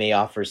then I may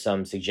offer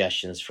some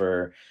suggestions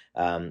for,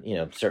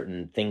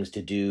 certain things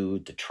to do,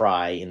 to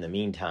try in the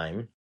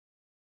meantime,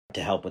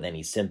 to help with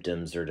any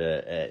symptoms, or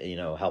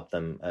to, help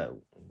them,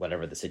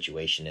 whatever the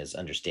situation is,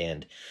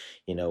 understand,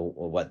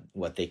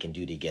 what they can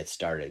do to get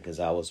started.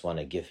 Because I always want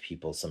to give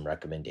people some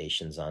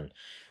recommendations on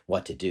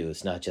what to do.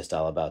 It's not just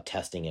all about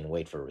testing and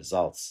wait for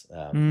results.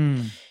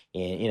 And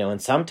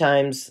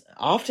oftentimes,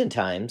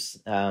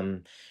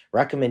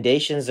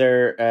 recommendations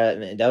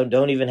are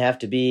don't even have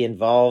to be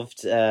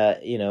involved,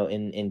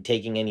 in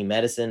taking any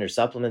medicine or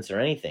supplements or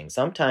anything.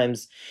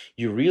 Sometimes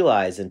you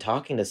realize in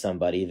talking to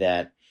somebody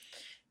that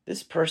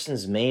this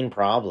person's main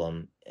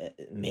problem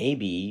may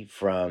be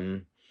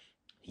from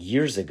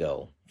years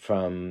ago,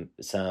 from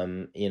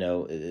some,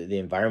 the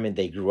environment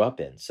they grew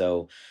up in.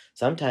 So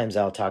sometimes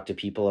I'll talk to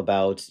people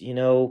about,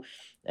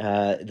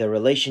 the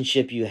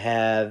relationship you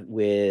have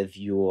with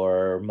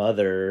your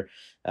mother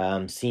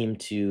seemed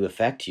to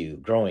affect you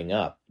growing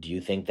up. Do you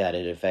think that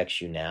it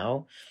affects you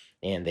now?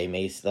 And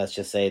let's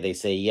just say they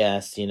say,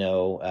 yes,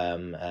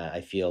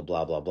 I feel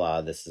blah, blah,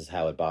 blah. This is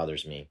how it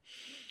bothers me.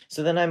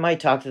 So then I might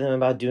talk to them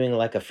about doing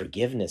like a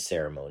forgiveness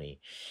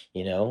ceremony,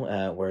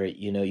 where,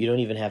 you don't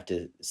even have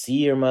to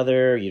see your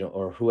mother,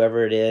 or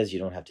whoever it is. You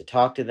don't have to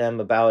talk to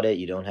them about it.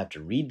 You don't have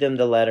to read them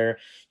the letter.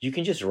 You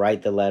can just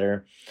write the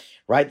letter.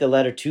 Write the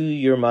letter to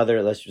your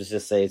mother. Let's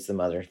just say it's the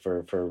mother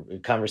for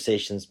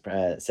conversation's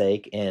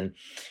sake, and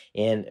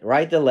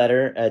write the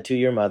letter to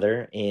your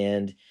mother.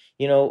 And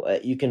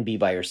you can be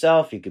by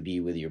yourself. You could be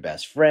with your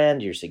best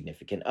friend, your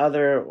significant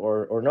other,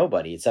 or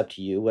nobody. It's up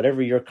to you,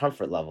 whatever your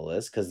comfort level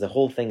is. Because the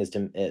whole thing is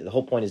the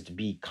whole point is to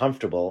be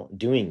comfortable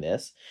doing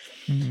this,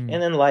 and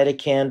then light a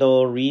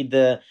candle, read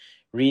the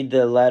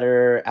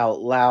letter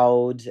out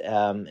loud.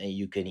 And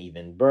you can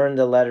even burn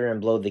the letter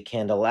and blow the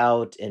candle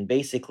out. And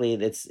basically,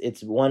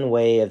 it's one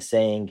way of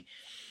saying,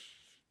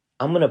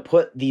 I'm going to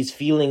put these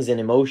feelings and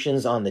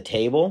emotions on the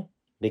table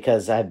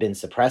because I've been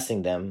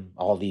suppressing them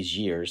all these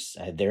years.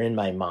 They're in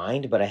my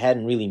mind, but I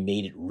hadn't really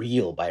made it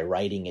real by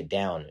writing it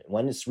down.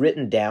 When it's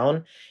written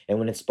down and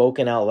when it's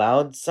spoken out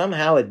loud,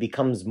 somehow it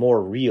becomes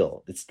more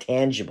real. It's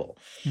tangible.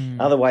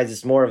 Otherwise,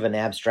 it's more of an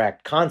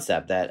abstract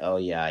concept that, oh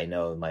yeah, I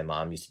know my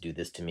mom used to do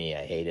this to me.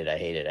 I hate it. I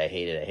hate it. I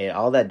hate it. I hate it.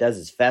 All that does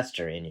is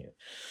fester in you.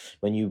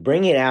 When you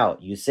bring it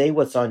out, you say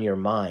what's on your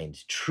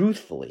mind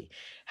truthfully,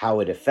 how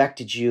it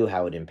affected you,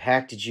 how it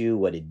impacted you,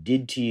 what it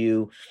did to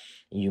you.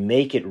 You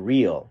make it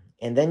real.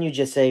 And then you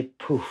just say,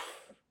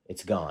 poof,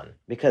 it's gone.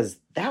 Because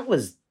that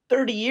was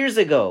 30 years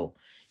ago.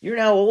 You're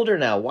now older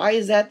now. Why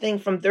is that thing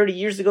from 30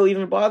 years ago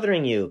even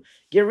bothering you?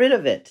 Get rid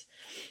of it.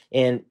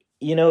 And,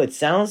 it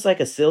sounds like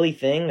a silly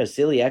thing, a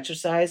silly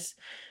exercise.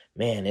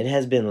 Man, it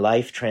has been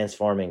life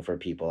transforming for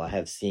people. I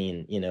have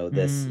seen,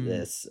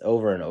 this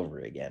over and over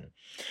again.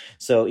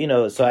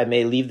 So, so I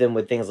may leave them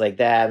with things like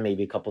that,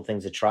 maybe a couple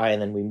things to try,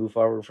 and then we move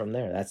forward from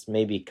there. That's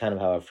maybe kind of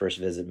how our first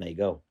visit may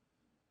go.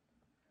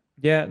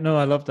 Yeah, no,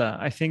 I love that.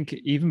 I think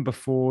even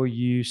before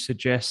you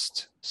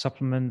suggest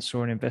supplements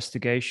or an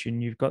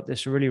investigation, you've got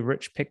this really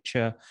rich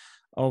picture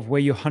of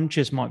where your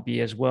hunches might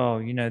be as well.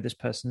 This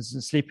person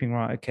isn't sleeping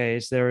right. Okay,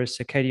 is there a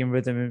circadian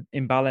rhythm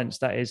imbalance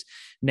that is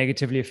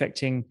negatively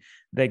affecting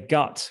their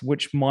gut,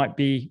 which might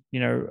be,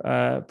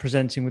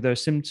 presenting with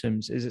those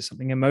symptoms? Is it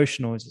something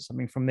emotional? Is it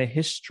something from their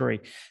history?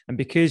 And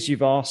because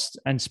you've asked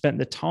and spent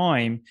the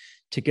time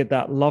to get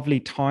that lovely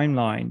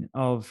timeline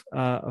of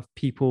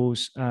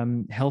people's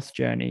health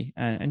journey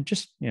and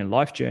just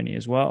life journey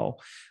as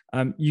well,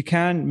 you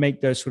can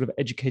make those sort of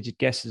educated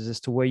guesses as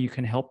to where you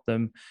can help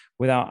them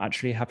without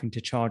actually having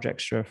to charge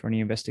extra for any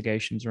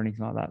investigations or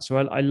anything like that. So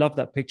I love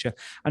that picture.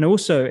 And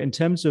also in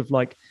terms of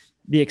like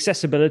the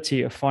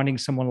accessibility of finding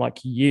someone like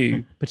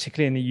you,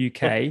 particularly in the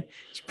UK,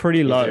 it's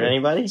pretty low. Is there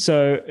anybody?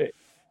 So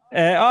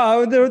there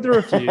are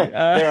a few.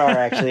 There are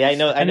actually. I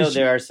know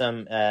there are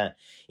some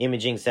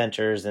imaging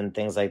centers and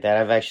things like that.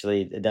 I've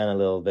actually done a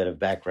little bit of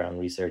background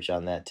research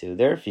on that too.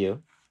 There are a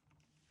few.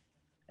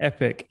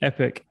 Epic.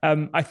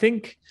 I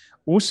think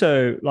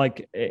also,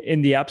 like,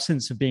 in the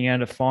absence of being able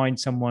to find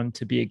someone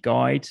to be a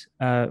guide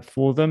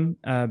for them,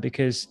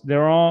 because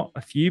there are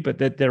a few, but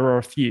there are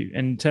a few.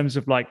 In terms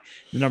of like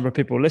the number of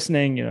people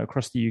listening,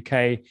 across the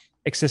UK,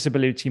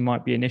 accessibility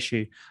might be an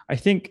issue. I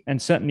think,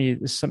 and certainly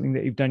this is something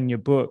that you've done in your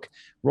book,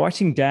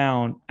 writing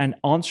down and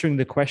answering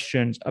the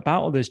questions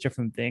about all those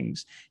different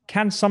things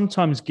can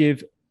sometimes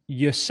give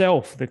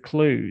yourself the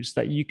clues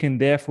that you can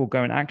therefore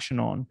go and action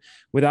on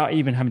without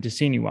even having to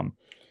see anyone.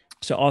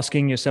 So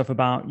asking yourself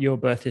about your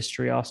birth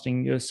history,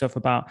 asking yourself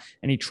about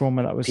any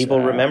trauma that was people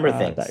remember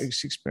things that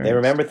was experienced. They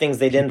remember things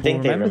they didn't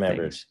think they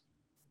remembered.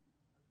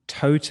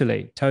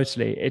 Totally.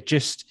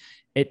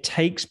 It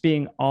takes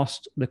being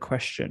asked the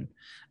question,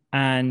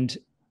 and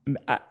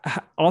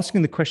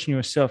asking the question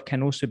yourself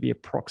can also be a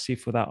proxy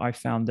for that, I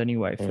found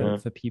anyway,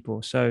 for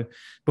people. So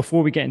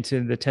before we get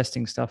into the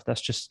testing stuff, that's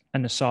just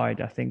an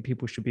aside I think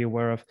people should be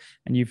aware of.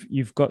 And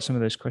you've got some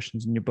of those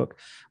questions in your book.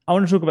 I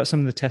want to talk about some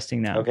of the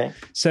testing now. Okay.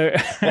 So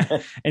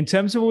in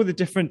terms of all the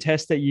different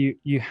tests that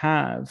you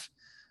have,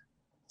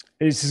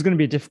 this is going to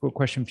be a difficult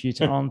question for you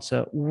to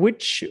answer.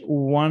 Which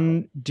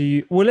one do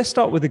you? Well, let's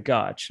start with the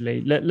gut.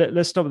 Actually,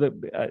 let's start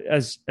with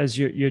as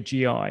your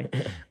GI.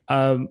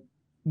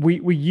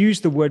 We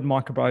use the word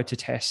microbiota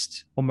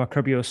test or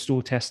microbial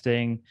stool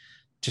testing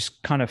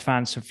just kind of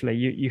fancifully.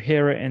 You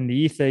hear it in the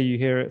ether, you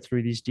hear it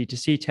through these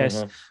D2C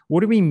tests. What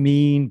do we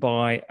mean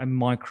by a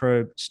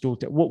microbe stool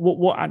test?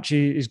 What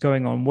actually is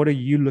going on? What are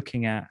you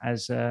looking at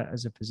as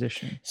a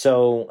physician?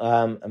 So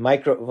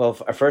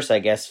first, I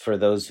guess for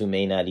those who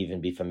may not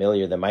even be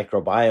familiar, the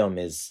microbiome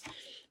is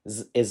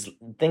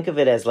think of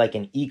it as like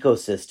an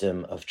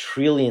ecosystem of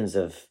trillions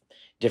of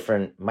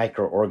different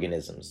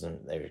microorganisms,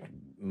 and the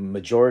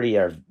majority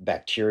are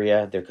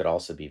bacteria. There could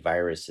also be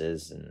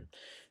viruses and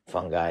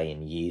fungi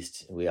and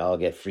yeast. We all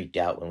get freaked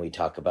out when we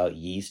talk about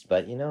yeast,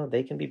 but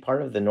they can be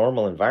part of the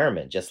normal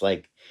environment, just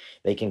like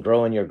they can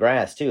grow in your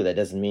grass too. That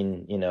doesn't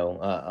mean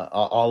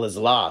all is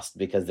lost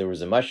because there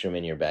was a mushroom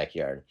in your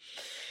backyard.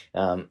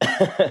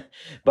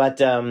 But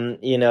when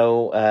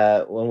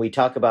we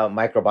talk about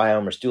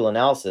microbiome or stool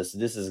analysis,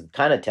 this is the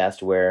kind of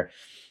test where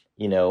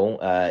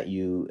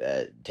you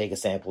take a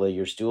sample of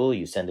your stool,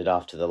 you send it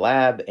off to the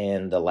lab,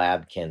 and the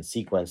lab can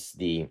sequence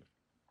the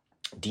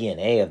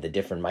DNA of the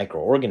different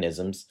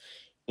microorganisms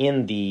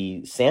in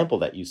the sample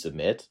that you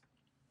submit,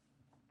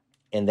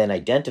 and then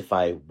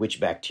identify which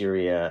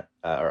bacteria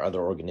or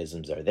other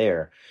organisms are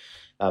there.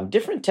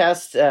 Different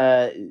tests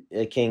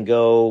can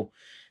go,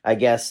 I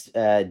guess,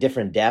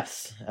 different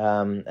depths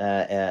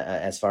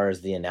as far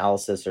as the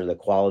analysis or the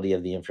quality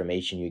of the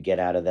information you get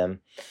out of them.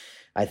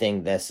 I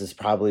think this is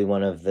probably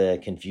one of the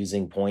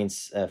confusing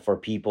points for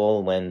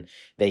people when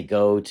they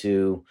go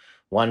to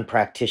one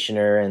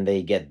practitioner and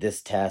they get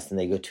this test, and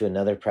they go to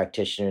another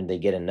practitioner and they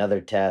get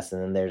another test,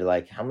 and then they're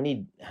like, how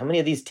many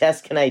of these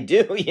tests can I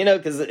do?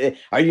 Because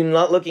are you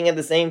not looking at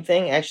the same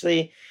thing?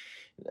 Actually,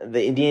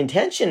 the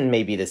intention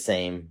may be the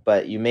same,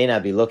 but you may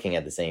not be looking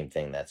at the same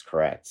thing. That's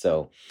correct.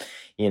 So,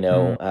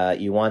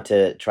 you want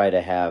to try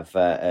to have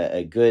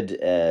a good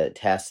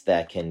test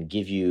that can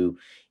give you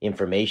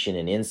information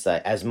and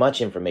insight, as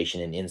much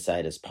information and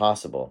insight as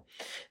possible.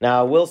 Now,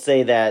 I will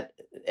say that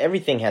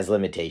everything has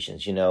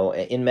limitations.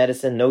 In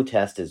medicine, no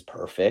test is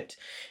perfect.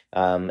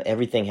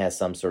 Everything has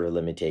some sort of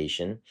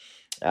limitation.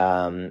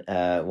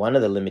 One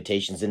of the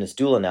limitations in a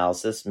stool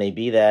analysis may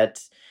be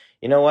that,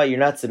 you're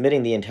not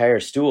submitting the entire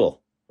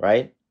stool,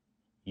 right?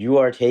 You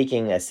are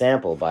taking a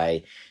sample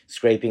by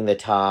scraping the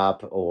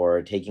top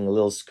or taking a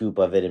little scoop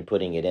of it and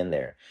putting it in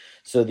there.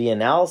 So the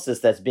analysis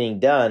that's being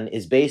done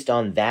is based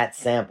on that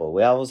sample.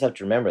 We always have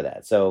to remember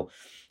that. So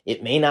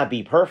it may not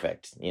be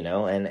perfect,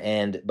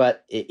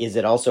 but is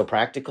it also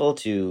practical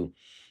to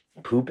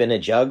poop in a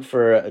jug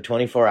for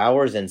 24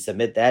 hours and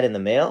submit that in the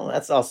mail?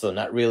 That's also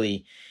not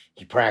really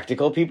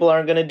practical. People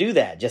aren't going to do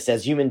that just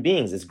as human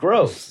beings. It's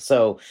gross.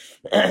 So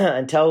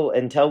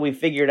until we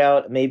figured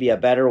out maybe a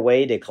better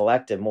way to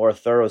collect a more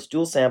thorough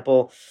stool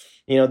sample,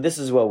 this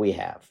is what we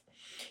have.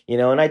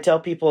 And I tell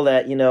people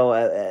that,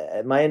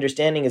 my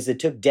understanding is it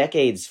took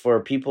decades for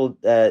people,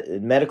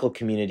 medical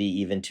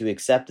community even, to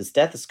accept the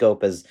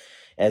stethoscope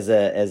as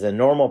a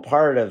normal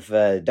part of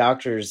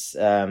doctors'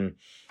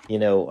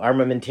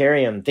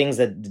 armamentarium, things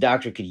that the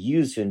doctor could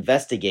use to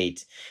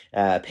investigate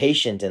a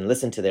patient and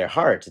listen to their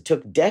heart. It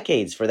took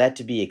decades for that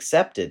to be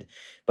accepted.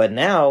 But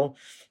now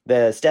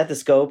the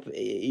stethoscope,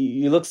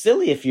 you look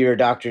silly if you're a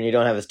doctor and you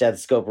don't have a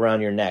stethoscope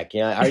around your neck.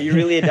 Are you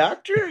really a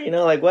doctor?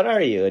 What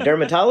are you, a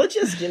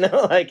dermatologist? I'm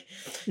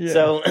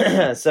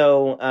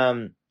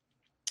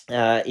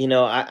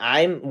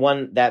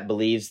one that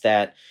believes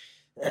that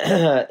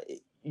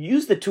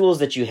use the tools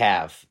that you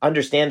have,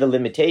 understand the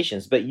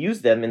limitations, but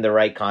use them in the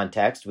right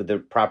context with the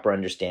proper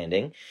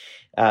understanding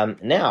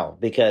now,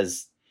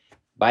 because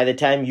by the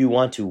time you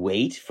want to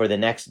wait for the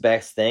next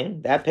best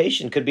thing, that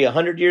patient could be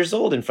 100 years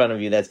old in front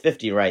of you that's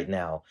 50 right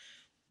now.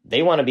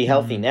 They want to be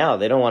healthy now.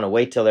 They don't want to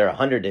wait till they're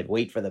 100 to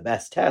wait for the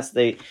best test.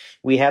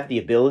 We have the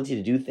ability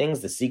to do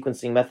things. The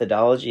sequencing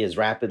methodology is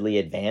rapidly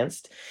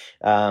advanced.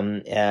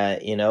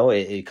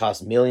 It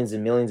costs millions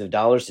and millions of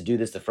dollars to do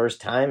this the first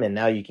time, and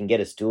now you can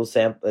get a stool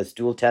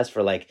test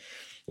for like,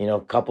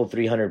 a couple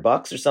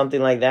 $300 or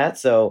something like that.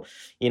 So,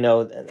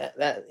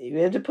 that you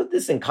have to put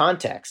this in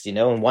context,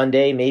 and one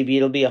day maybe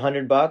it'll be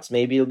 $100,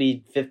 maybe it'll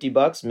be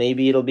 $50,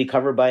 maybe it'll be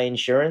covered by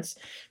insurance,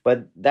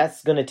 but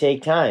that's going to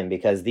take time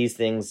because these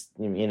things,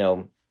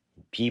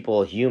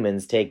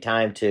 humans take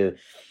time to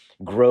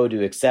grow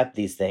to accept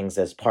these things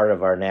as part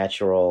of our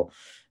natural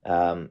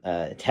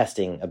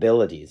testing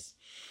abilities.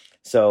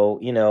 So,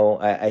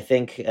 I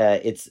think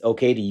it's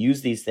okay to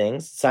use these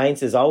things.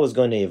 Science is always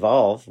going to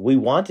evolve. We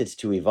want it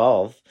to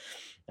evolve.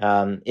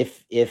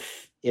 If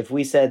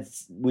we said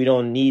we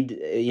don't need,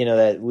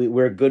 that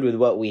we're good with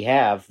what we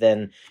have,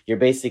 then you're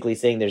basically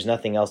saying there's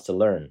nothing else to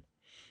learn.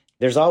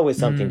 There's always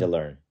something to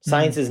learn.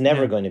 Science is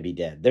never going to be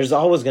dead. There's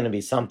always going to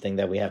be something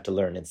that we have to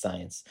learn in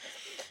science.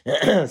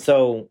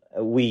 So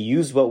we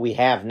use what we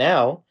have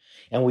now,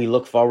 and we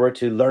look forward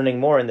to learning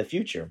more in the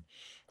future.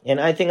 And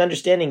I think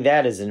understanding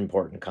that is an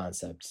important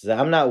concept. So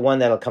I'm not one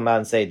that'll come out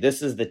and say,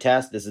 this is the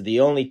test, this is the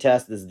only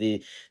test, this is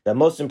the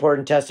most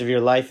important test of your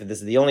life, this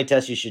is the only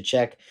test you should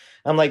check.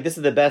 I'm like, this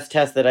is the best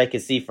test that I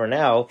could see for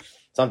now.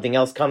 Something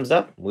else comes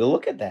up, we'll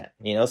look at that.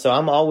 So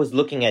I'm always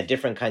looking at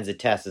different kinds of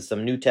tests. If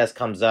some new test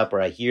comes up or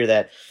I hear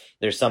that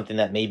there's something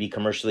that may be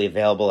commercially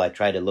available, I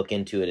try to look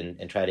into it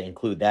and try to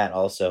include that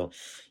also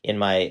in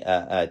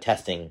my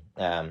testing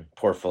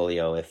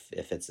portfolio if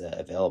it's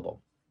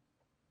available.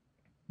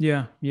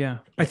 Yeah.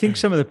 I think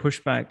some of the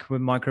pushback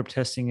with microbe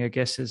testing, I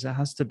guess, is it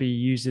has to be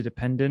user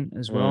dependent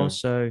as well.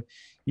 So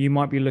you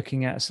might be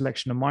looking at a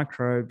selection of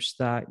microbes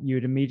that you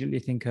would immediately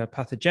think are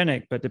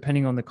pathogenic, but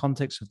depending on the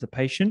context of the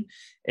patient,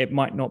 it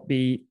might not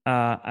be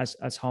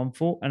as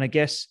harmful. And I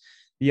guess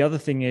the other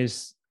thing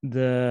is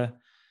the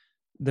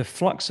the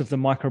flux of the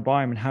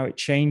microbiome and how it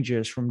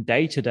changes from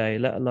day to day,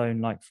 let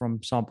alone like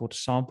from sample to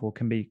sample,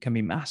 can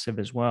be massive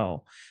as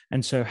well.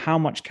 And so how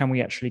much can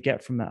we actually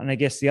get from that? And I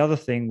guess the other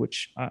thing,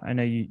 which I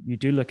know you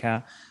do look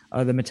at,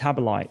 are the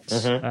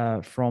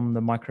metabolites from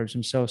the microbes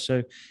themselves.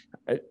 So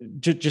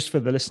just for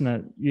the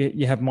listener,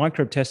 you have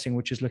microbe testing,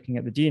 which is looking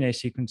at the DNA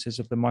sequences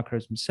of the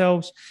microbes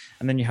themselves,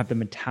 and then you have the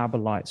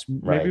metabolites.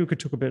 Maybe we could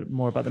talk a bit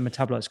more about the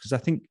metabolites, because I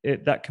think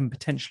that can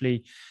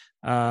potentially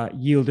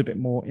yield a bit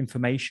more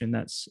information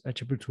that's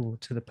attributable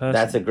to the person.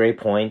 That's a great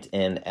point.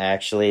 And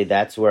actually,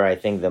 that's where I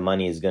think the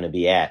money is going to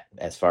be at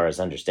as far as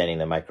understanding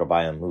the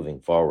microbiome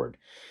moving forward.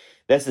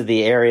 This is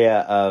the area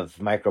of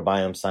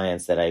microbiome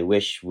science that I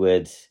wish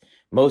would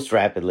most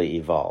rapidly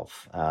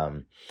evolve.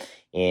 I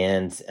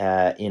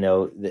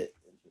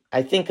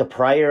think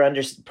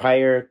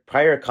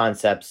prior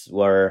concepts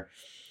were,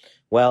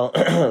 well,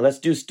 let's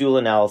do stool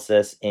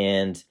analysis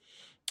and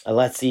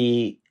let's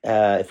see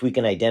if we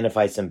can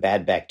identify some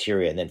bad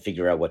bacteria and then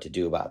figure out what to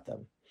do about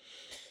them.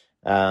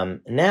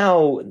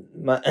 Now,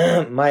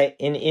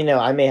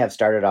 I may have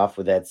started off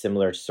with that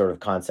similar sort of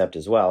concept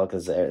as well,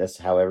 because that's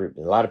how a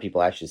lot of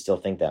people actually still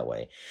think that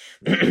way.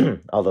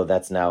 Although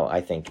that's now,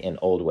 I think, an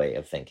old way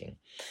of thinking.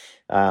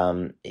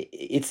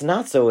 It's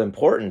not so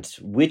important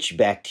which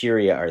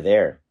bacteria are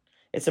there.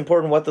 It's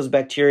important what those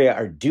bacteria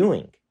are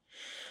doing.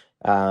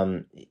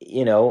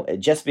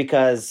 Just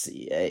because,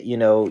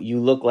 you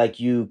look like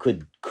you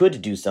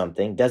could do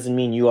something doesn't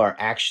mean you are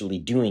actually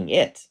doing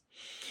it.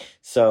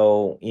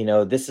 So,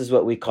 this is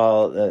what we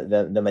call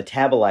the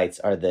metabolites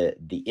are the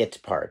it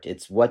part.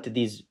 It's what do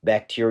these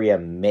bacteria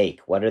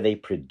make? What are they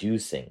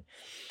producing?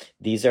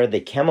 These are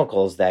the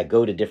chemicals that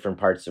go to different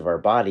parts of our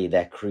body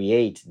that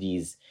create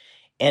these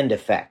end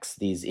effects,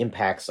 these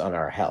impacts on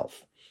our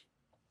health.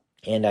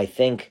 And I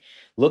think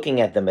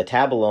looking at the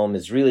metabolome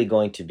is really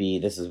going to be,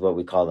 this is what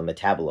we call the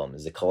metabolome,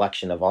 is a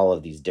collection of all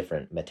of these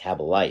different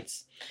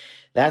metabolites.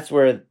 That's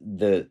where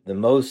the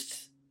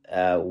most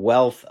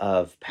wealth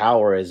of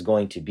power is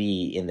going to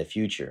be in the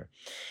future.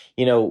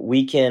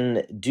 We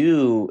can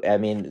do,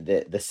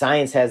 the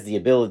science has the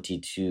ability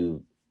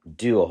to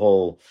do a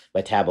whole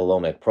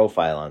metabolomic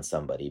profile on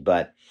somebody,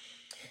 but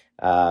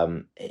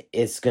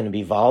it's going to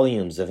be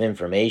volumes of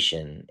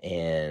information,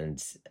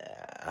 and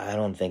I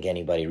don't think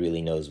anybody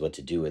really knows what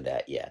to do with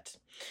that yet.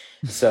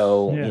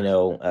 So,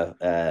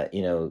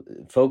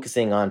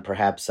 focusing on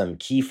perhaps some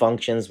key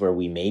functions where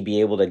we may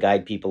be able to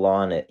guide people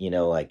on it,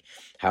 like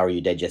how are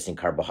you digesting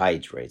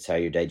carbohydrates? How are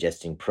you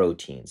digesting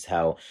proteins?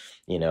 How,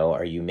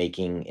 are you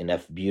making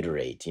enough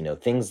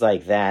butyrate? Things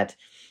like that,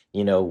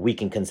 we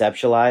can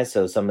conceptualize.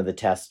 So some of the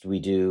tests we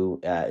do,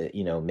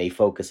 may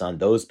focus on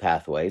those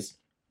pathways.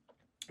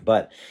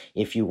 But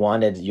if you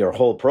wanted your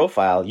whole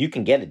profile, you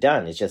can get it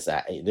done. It's just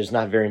there's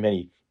not very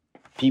many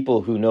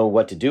people who know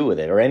what to do with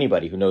it, or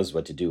anybody who knows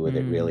what to do with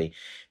it, really,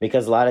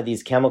 because a lot of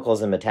these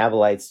chemicals and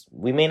metabolites,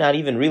 we may not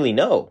even really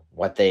know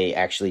what they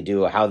actually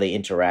do or how they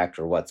interact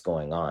or what's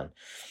going on.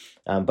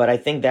 But I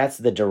think that's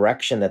the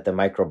direction that the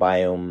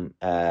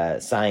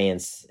microbiome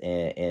science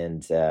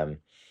and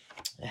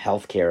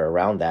healthcare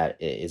around that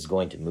is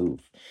going to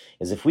move.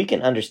 Is if we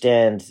can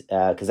understand,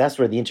 because that's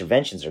where the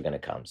interventions are going to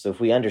come. So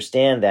if we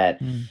understand that,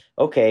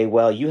 okay,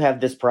 well, you have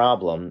this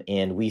problem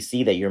and we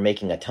see that you're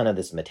making a ton of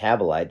this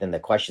metabolite, then the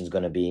question is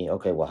going to be,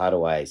 okay, well, how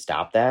do I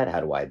stop that? How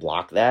do I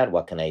block that?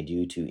 What can I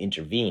do to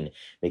intervene?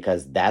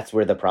 Because that's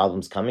where the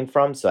problem's coming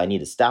from. So I need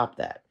to stop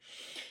that.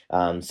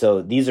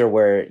 So these are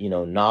where,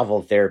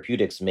 novel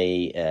therapeutics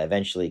may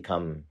eventually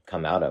come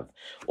out of.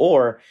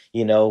 Or,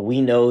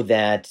 we know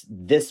that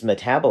this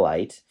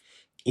metabolite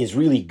is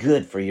really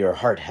good for your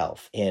heart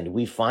health. And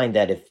we find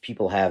that if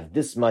people have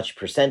this much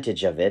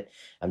percentage of it,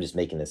 I'm just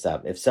making this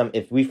up.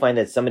 If we find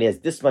that somebody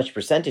has this much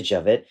percentage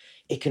of it,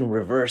 it can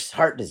reverse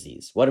heart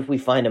disease. What if we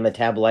find a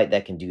metabolite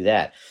that can do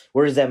that?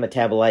 Where does that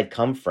metabolite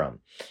come from?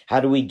 How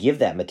do we give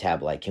that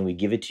metabolite? Can we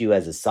give it to you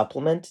as a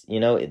supplement?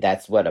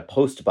 That's what a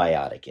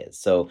postbiotic is.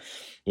 So,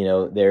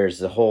 there's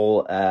a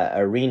whole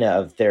arena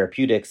of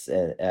therapeutics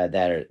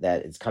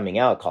that is coming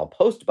out called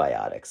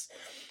postbiotics.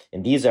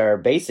 And these are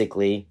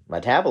basically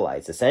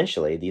metabolites,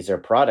 essentially. These are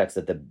products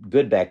that the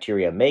good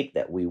bacteria make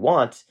that we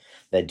want,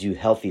 that do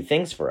healthy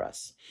things for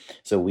us.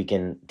 So we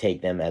can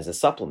take them as a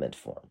supplement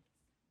form.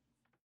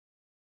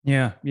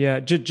 Yeah.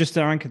 Just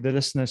to anchor the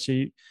listener,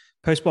 so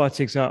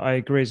postbiotics, I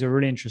agree, is a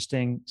really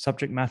interesting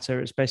subject matter.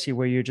 It's basically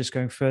where you're just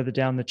going further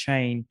down the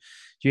chain.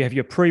 You have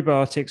your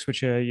prebiotics,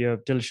 which are your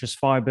delicious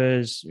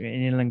fibers.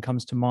 Inulin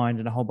comes to mind,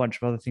 and a whole bunch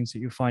of other things that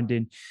you find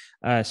in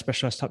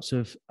specialized types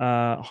of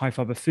high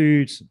fiber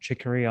foods,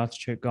 chicory,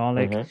 artichoke,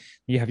 garlic.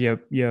 You have your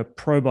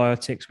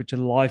probiotics, which are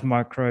live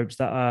microbes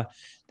that are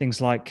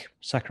things like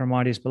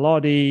Saccharomyces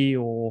boulardii,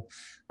 or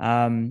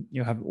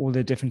you have all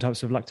the different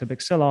types of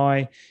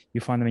lactobacilli.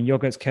 You find them in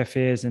yogurts,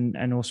 kefirs,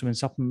 and also in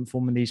supplement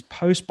form. And these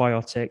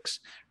postbiotics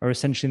are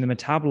essentially the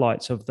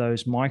metabolites of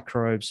those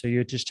microbes. So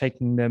you're just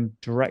taking them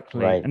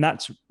directly. Right. And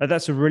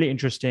that's a really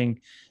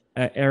interesting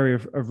area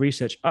of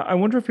research. I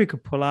wonder if we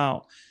could pull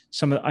out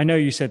some of, I know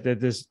you said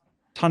that there's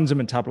tons of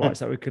metabolites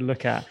that we could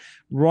look at.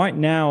 Right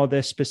now, are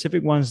there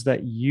specific ones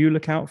that you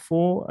look out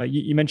for?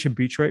 You mentioned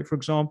butyrate, for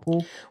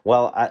example.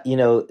 Well,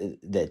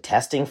 the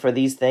testing for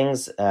these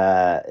things,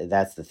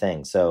 that's the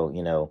thing.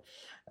 So,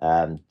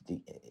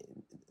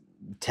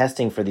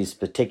 testing for these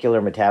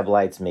particular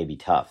metabolites may be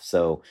tough.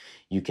 So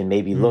you can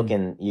maybe look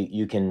and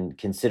you can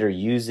consider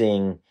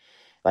using,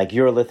 like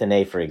urolithin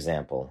A, for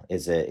example,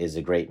 is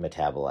a great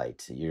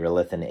metabolite.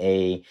 Urolithin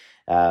A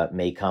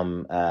may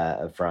come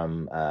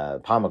from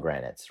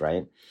pomegranates,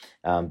 right?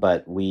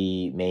 But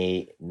we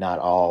may not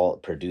all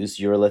produce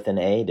urolithin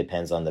A,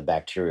 depends on the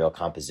bacterial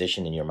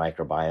composition in your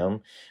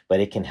microbiome, but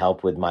it can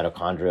help with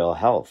mitochondrial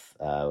health,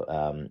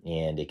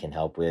 and it can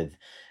help with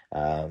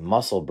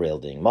muscle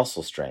building,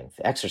 muscle strength,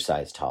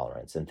 exercise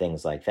tolerance, and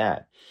things like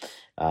that.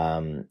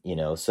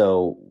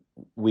 So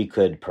we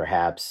could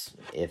perhaps,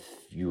 if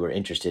you were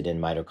interested in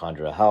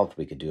mitochondrial health,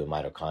 we could do a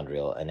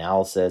mitochondrial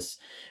analysis.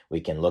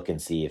 We can look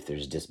and see if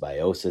there's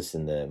dysbiosis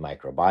in the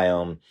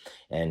microbiome.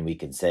 And we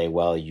can say,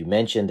 well, you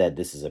mentioned that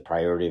this is a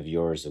priority of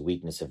yours, a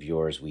weakness of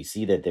yours. We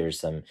see that there's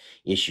some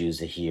issues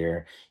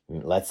here.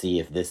 Let's see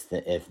if this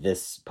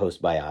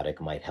postbiotic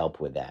might help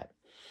with that.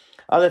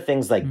 Other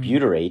things like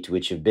butyrate,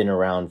 which have been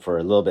around for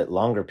a little bit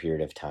longer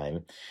period of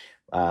time,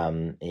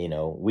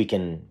 we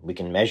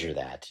can measure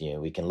that.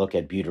 We can look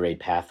at butyrate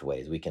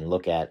pathways. We can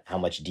look at how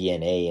much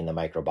DNA in the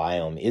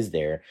microbiome is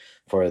there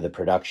for the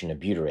production of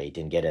butyrate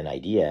and get an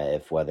idea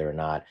if whether or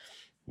not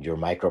your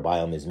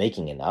microbiome is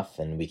making enough,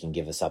 and we can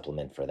give a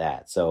supplement for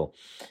that. So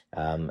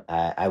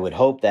I would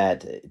hope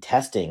that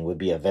testing would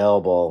be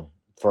available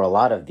for a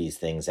lot of these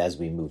things as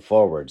we move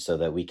forward, so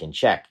that we can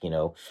check,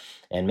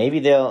 and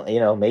maybe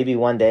maybe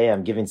one day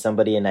I'm giving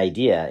somebody an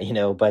idea,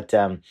 but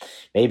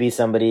maybe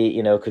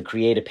somebody, could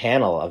create a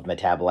panel of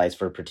metabolites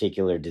for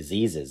particular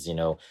diseases,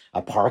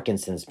 a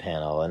Parkinson's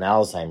panel, an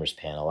Alzheimer's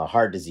panel, a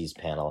heart disease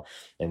panel,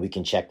 and we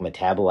can check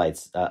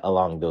metabolites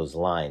along those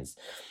lines.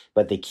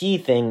 But the key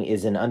thing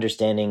is in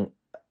understanding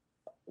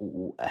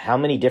how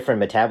many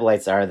different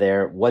metabolites are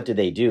there, what do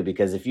they do?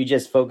 Because if you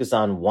just focus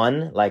on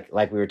one, like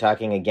we were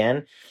talking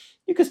again,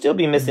 you could still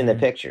be missing the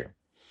picture.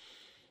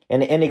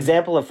 And an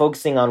example of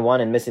focusing on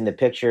one and missing the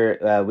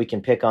picture, we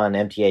can pick on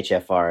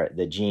MTHFR,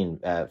 the gene,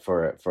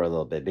 for a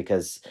little bit,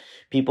 because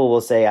people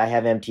will say, I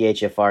have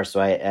MTHFR,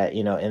 so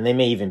and they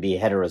may even be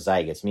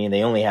heterozygous, meaning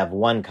they only have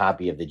one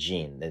copy of the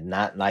gene. They're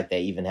not like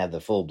they even have the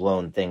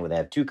full-blown thing where they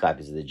have two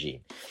copies of the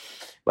gene.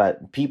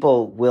 But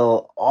people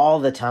will all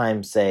the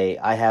time say,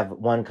 I have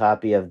one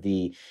copy of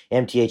the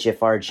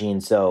MTHFR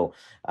gene, so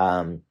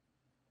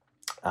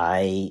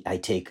I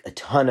take a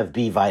ton of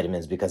B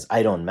vitamins because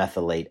I don't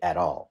methylate at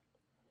all.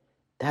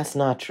 That's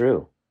not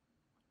true.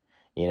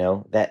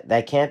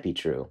 That can't be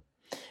true,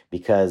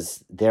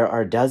 because there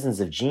are dozens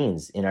of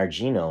genes in our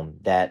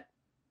genome that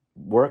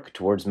work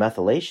towards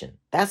methylation.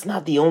 That's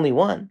not the only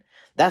one.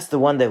 That's the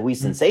one that we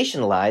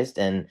sensationalized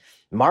and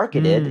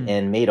marketed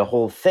and made a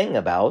whole thing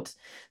about.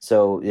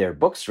 So there are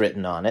books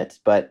written on it,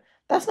 but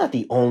that's not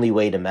the only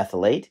way to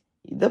methylate.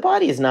 The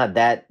body is not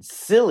that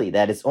silly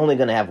that it's only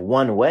going to have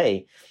one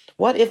way.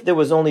 What if there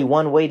was only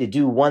one way to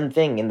do one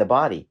thing in the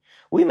body?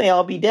 We may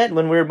all be dead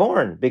when we're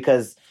born,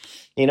 because,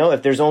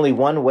 if there's only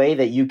one way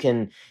that you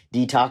can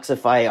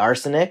detoxify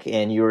arsenic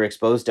and you were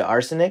exposed to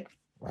arsenic,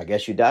 I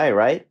guess you die,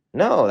 right?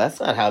 No,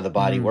 that's not how the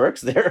body works.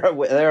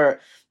 There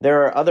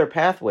are other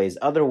pathways,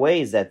 other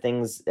ways that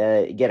things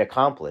get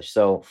accomplished.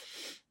 So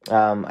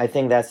I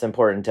think that's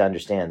important to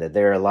understand, that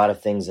there are a lot of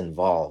things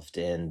involved,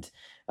 and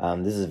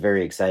this is a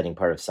very exciting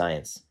part of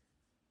science.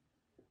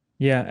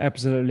 Yeah,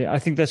 absolutely. I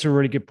think that's a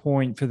really good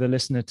point for the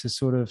listener to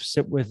sort of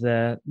sit with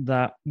there,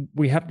 that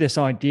we have this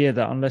idea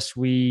that unless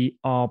we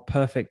are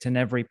perfect in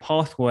every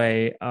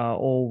pathway,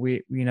 or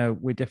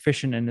we're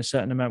deficient in a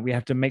certain amount, we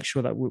have to make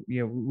sure that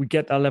we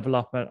get that level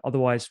up,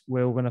 otherwise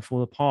we're going to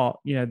fall apart.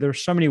 There are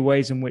so many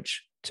ways in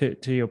which, to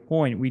your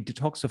point, we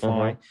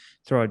detoxify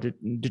through our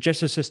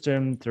digestive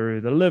system,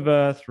 through the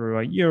liver, through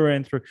our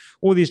urine, through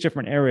all these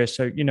different areas.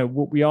 So,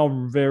 we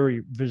are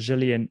very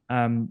resilient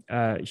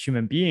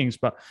human beings,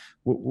 but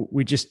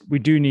we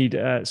do need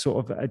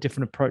sort of a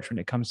different approach when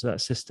it comes to that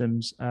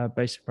systems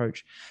based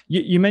approach.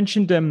 You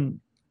mentioned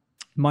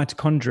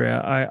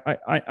mitochondria.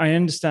 I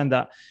understand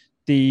that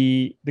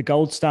the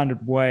gold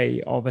standard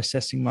way of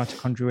assessing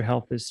mitochondrial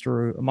health is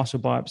through a muscle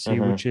biopsy,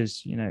 which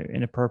is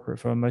inappropriate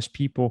for most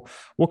people.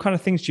 What kind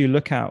of things do you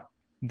look at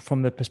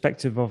from the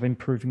perspective of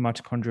improving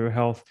mitochondrial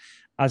health,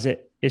 as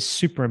it is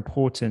super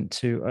important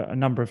to a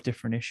number of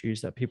different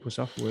issues that people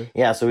suffer with?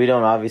 Yeah, so we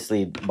don't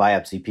obviously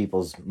biopsy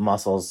people's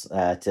muscles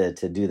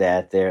to do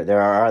that.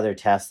 There are other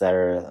tests that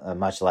are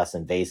much less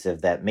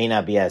invasive, that may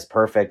not be as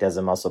perfect as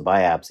a muscle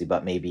biopsy,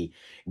 but may be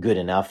good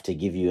enough to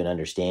give you an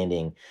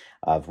understanding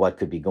of what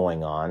could be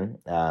going on.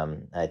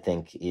 I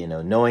think,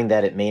 knowing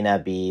that it may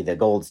not be the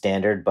gold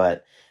standard,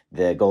 but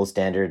the gold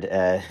standard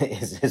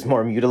is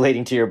more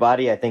mutilating to your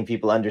body. I think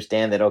people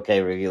understand that,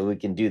 okay, we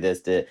can do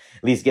this to at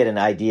least get an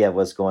idea of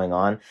what's going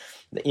on.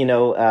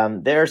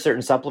 There are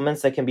certain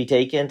supplements that can be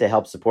taken to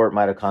help support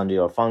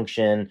mitochondrial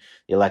function,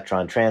 the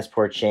electron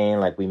transport chain.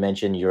 Like we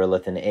mentioned,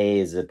 urolithin A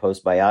is a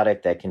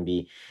postbiotic that can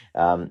be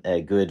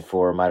good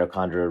for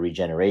mitochondrial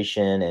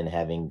regeneration and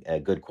having a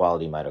good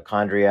quality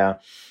mitochondria.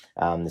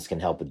 This can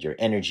help with your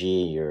energy,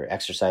 your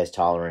exercise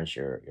tolerance,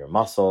 your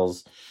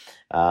muscles,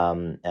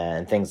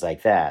 and things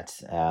like that.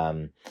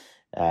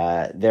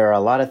 There are a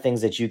lot of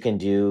things that you can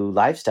do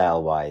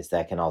lifestyle-wise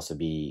that can also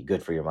be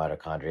good for your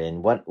mitochondria.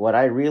 And what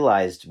I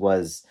realized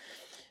was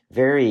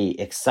very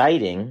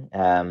exciting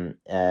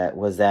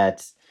was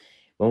that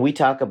when we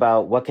talk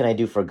about what can I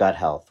do for gut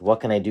health,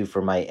 what can I do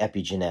for my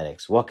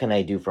epigenetics, what can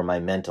I do for my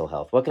mental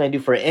health, what can I do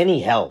for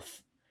any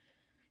health,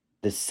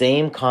 the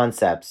same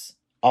concepts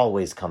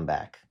always come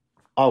back.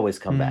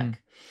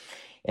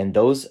 And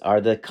those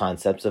are the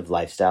concepts of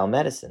lifestyle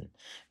medicine,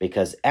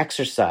 because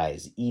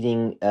exercise,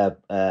 eating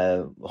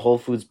a whole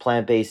foods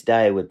plant-based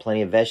diet with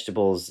plenty of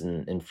vegetables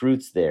and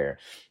fruits there,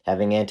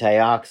 having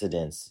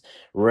antioxidants,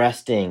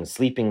 resting,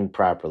 sleeping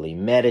properly,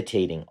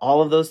 meditating,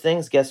 all of those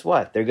things, guess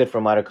what? They're good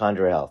for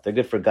mitochondrial health. They're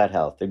good for gut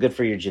health. They're good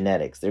for your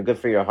genetics. They're good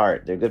for your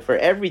heart. They're good for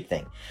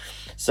everything.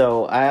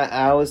 So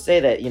I always say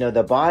that,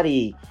 the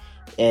body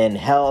and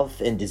health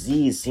and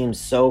disease seems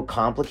so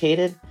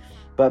complicated.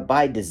 But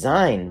by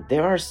design,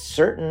 there are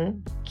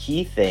certain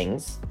key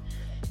things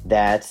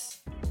that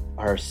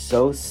are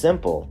so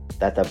simple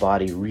that the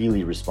body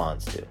really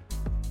responds to.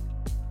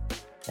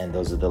 And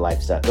those are the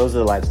lifestyle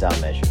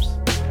measures.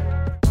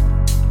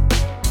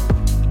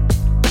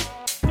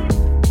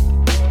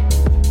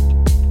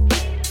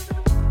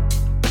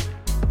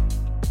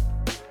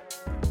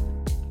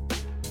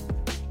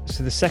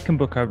 So the second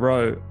book I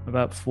wrote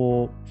about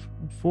four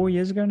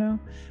years ago now,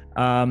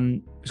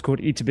 it's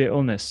called Eat to Beat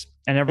Illness.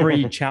 And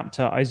every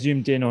chapter I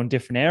zoomed in on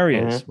different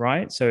areas,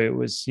 right? So it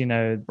was,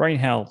 brain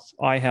health,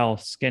 eye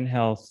health, skin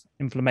health,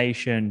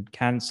 inflammation,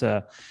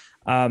 cancer.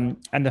 And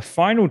the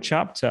final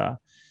chapter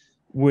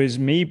was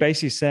me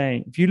basically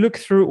saying, if you look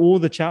through all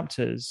the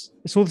chapters,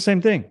 it's all the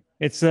same thing.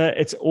 It's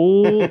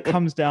all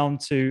comes down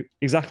to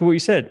exactly what you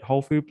said: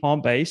 whole food,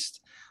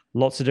 plant-based,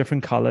 lots of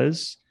different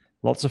colors,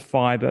 lots of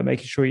fiber,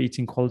 making sure you're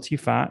eating quality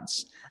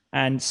fats,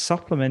 and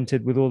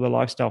supplemented with all the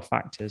lifestyle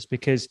factors,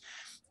 because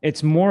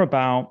it's more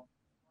about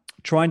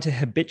trying to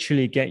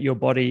habitually get your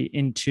body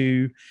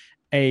into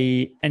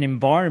an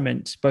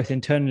environment, both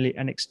internally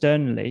and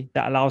externally,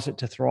 that allows it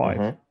to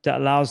thrive,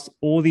 that allows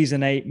all these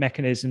innate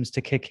mechanisms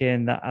to kick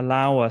in, that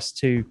allow us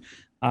to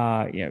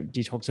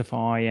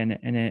detoxify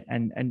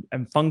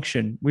and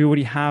function. We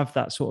already have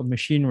that sort of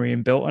machinery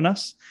inbuilt in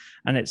us,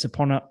 and it's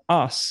upon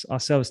us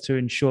ourselves to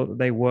ensure that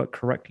they work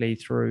correctly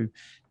through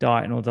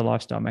diet and all the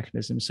lifestyle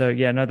mechanisms. So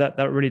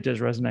that really does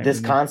resonate.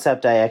 This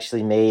concept I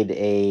actually made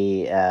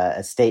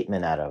a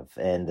statement out of,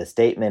 and the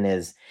statement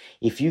is: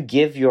 if you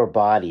give your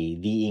body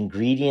the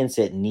ingredients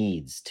it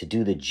needs to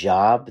do the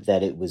job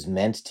that it was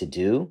meant to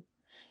do,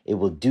 it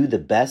will do the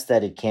best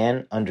that it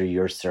can under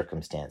your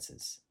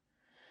circumstances.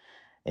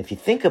 If you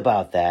think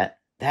about that,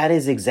 that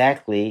is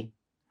exactly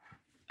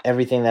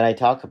everything that I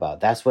talk about.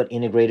 That's what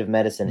integrative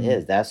medicine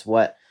is. That's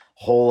what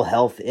whole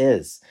health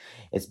is.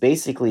 It's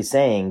basically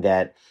saying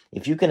that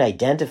if you can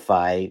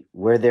identify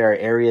where there are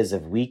areas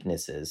of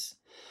weaknesses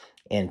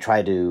and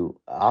try to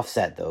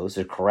offset those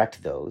or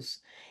correct those,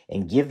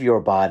 and give your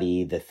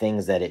body the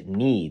things that it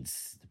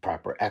needs,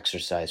 proper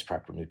exercise,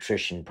 proper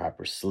nutrition,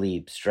 proper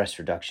sleep, stress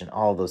reduction,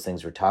 all those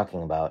things we're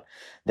talking about,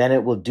 then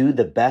it will do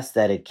the best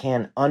that it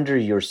can under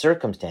your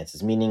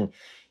circumstances, meaning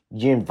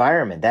your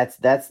environment. That's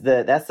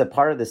the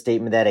part of the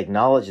statement that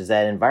acknowledges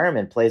that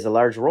environment plays a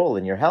large role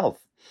in your health.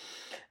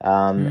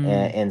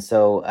 And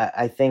so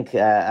I think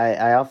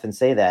I often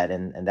say that,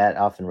 and that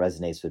often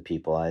resonates with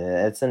people.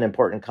 It's an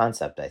important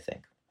concept, I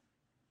think.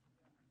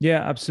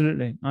 Yeah,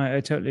 absolutely. I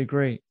totally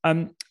agree.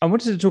 I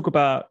wanted to talk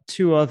about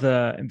two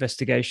other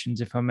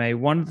investigations, if I may.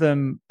 One of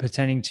them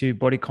pertaining to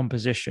body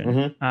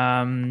composition.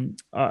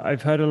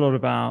 I've heard a lot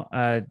about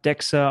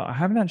DEXA. I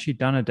haven't actually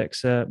done a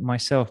DEXA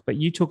myself, but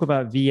you talk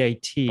about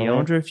VAT. I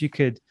wonder if you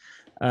could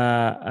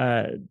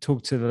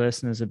talk to the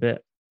listeners a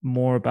bit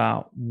more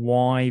about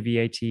why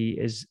VAT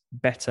is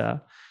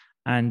better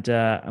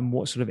and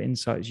what sort of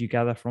insights you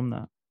gather from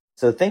that.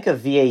 So think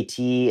of VAT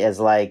as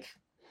like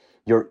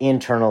your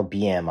internal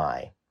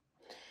BMI.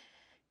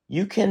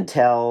 You can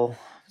tell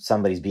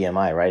somebody's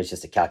BMI, right? It's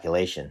just a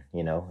calculation,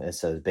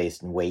 so it's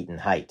based on weight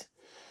and height.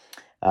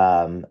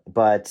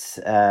 But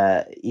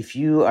if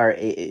you are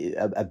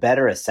a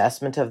better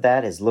assessment of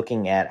that is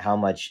looking at how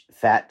much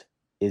fat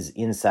is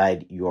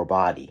inside your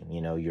body,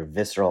 your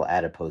visceral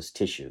adipose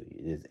tissue.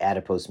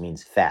 Adipose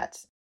means fat.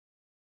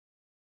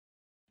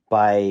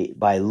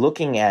 By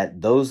looking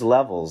at those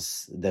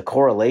levels, the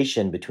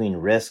correlation between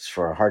risks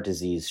for heart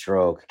disease,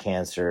 stroke,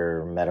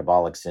 cancer,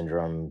 metabolic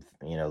syndrome,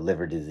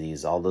 liver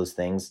disease, all those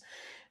things,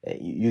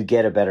 you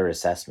get a better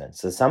assessment.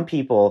 So some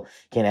people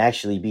can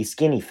actually be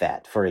skinny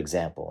fat, for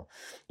example.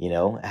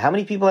 How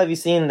many people have you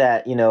seen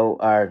that,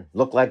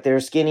 look like they're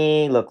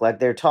skinny, look like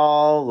they're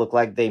tall, look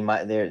like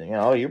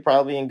you're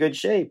probably in good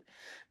shape,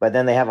 but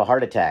then they have a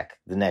heart attack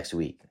the next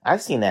week?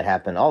 I've seen that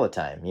happen all the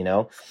time.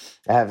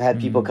 I've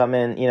had people come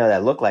in,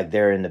 that look like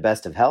they're in the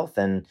best of health,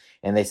 and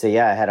they say,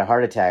 yeah, I had a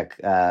heart attack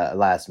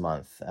last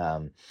month.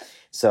 And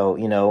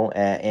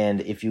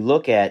if you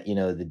look at,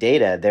 the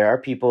data, there are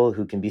people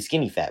who can be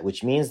skinny fat,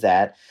 which means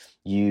that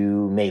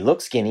you may look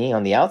skinny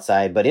on the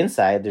outside, but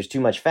inside there's too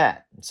much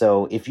fat.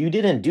 So if you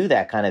didn't do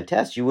that kind of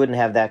test, you wouldn't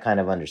have that kind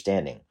of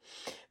understanding,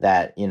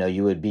 that,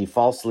 you would be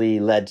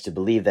falsely led to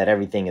believe that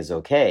everything is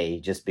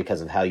okay just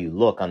because of how you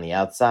look on the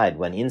outside,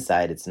 when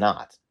inside it's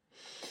not.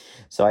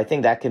 So I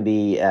think that can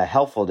be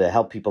helpful to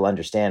help people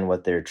understand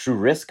what their true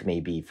risk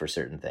may be for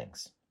certain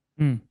things.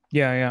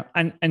 Yeah.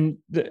 And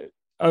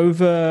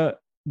over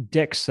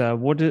DEXA,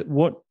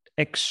 what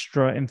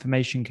extra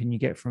information can you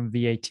get from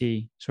VAT?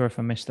 Sorry if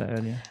I missed that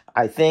earlier.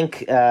 I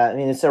think,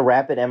 it's a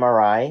rapid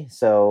MRI.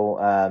 So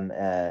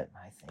I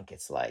think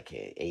it's like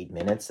 8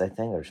 minutes, I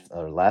think,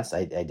 or less.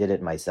 I did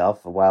it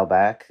myself a while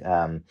back.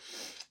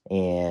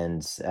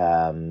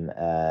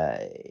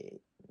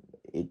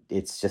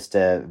 It's just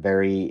a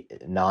very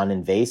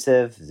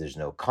non-invasive. There's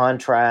no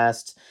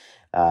contrast.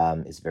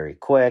 It's very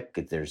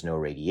quick. There's no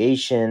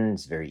radiation.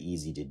 It's very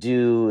easy to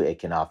do. It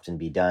can often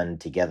be done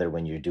together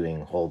when you're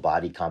doing whole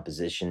body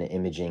composition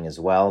imaging as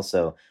well.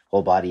 So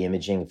whole body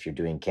imaging, if you're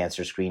doing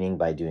cancer screening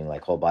by doing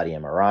like whole body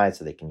MRI,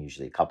 so they can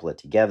usually couple it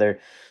together.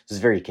 So it's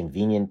a very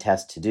convenient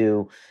test to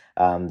do.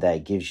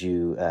 That gives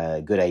you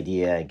a good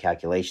idea and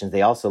calculations.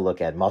 They also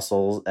look at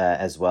muscles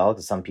as well,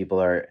 because some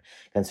people are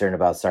concerned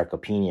about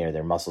sarcopenia,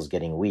 their muscles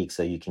getting weak.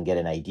 So you can get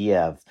an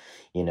idea of,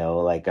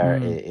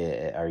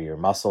 are your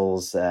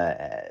muscles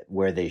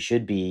where they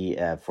should be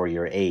for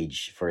your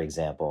age, for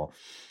example.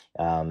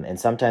 And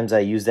sometimes I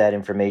use that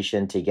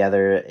information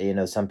together.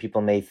 Some people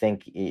may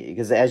think,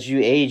 because as you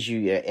age,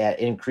 you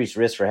increase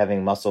risk for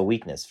having muscle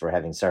weakness, for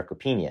having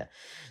sarcopenia.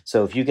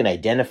 So if you can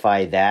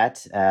identify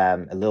that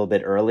a little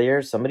bit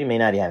earlier, somebody may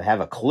not even have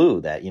a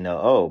clue that,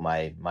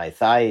 my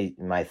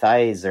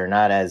thighs are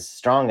not as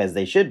strong as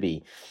they should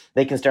be.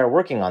 They can start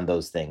working on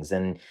those things.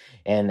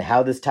 And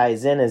how this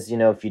ties in is,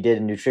 if you did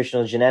a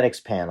nutritional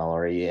genetics panel,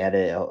 or you had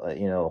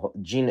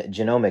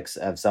genomics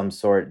of some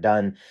sort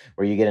done,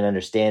 where you get an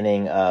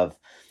understanding of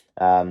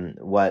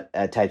what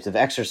types of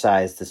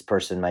exercise this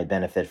person might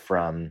benefit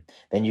from,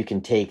 then you can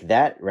take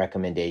that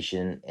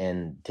recommendation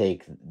and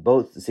take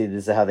both. See,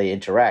 this is how they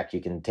interact.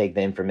 You can take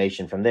the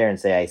information from there and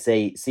say, I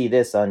see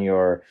this on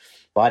your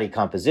body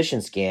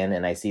composition scan,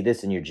 and I see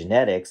this in your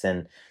genetics,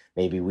 and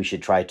maybe we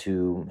should try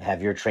to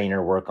have your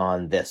trainer work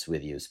on this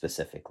with you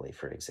specifically,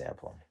 for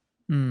example.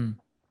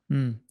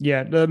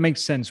 Yeah, that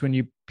makes sense when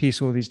you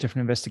piece all these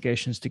different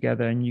investigations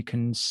together, and you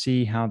can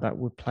see how that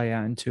would play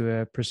out into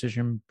a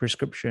precision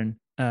prescription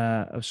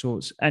of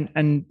sorts.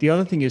 And the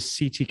other thing is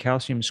CT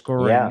calcium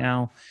scoring. Yeah.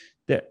 Now,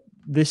 that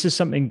this is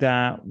something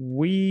that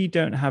we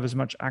don't have as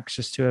much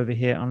access to over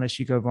here unless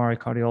you go via a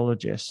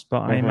cardiologist.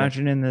 But I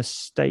imagine in the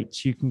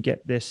States you can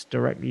get this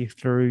directly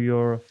through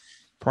your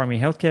primary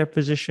healthcare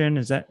physician.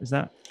 Is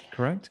that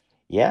correct?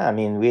 Yeah, I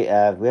mean, we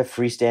have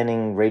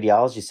freestanding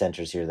radiology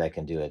centers here that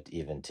can do it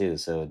even too.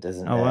 So it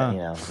doesn't,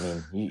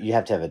 you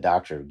have to have a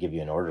doctor give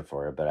you an order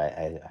for it, but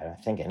I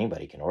think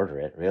anybody can order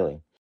it,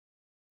 really.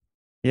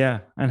 Yeah,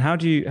 and how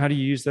do you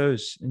use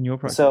those in your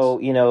practice? So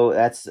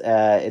that's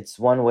it's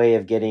one way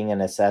of getting an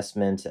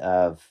assessment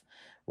of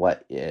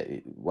what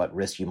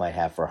risk you might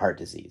have for heart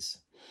disease.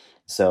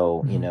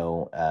 So,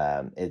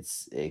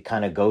 it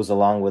kind of goes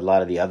along with a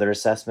lot of the other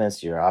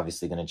assessments. You're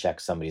obviously going to check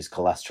somebody's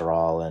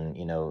cholesterol and,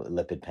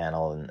 lipid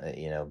panel and,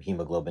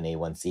 hemoglobin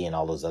A1C and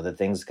all those other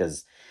things.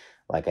 Because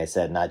like I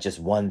said, not just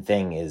one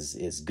thing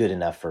is good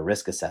enough for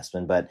risk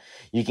assessment, but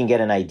you can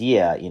get an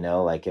idea,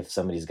 like if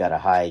somebody's got a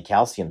high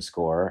calcium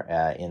score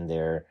in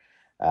their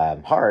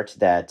heart,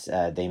 that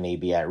they may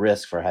be at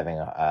risk for having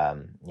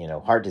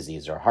heart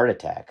disease or heart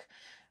attack.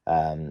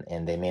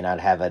 And they may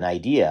not have an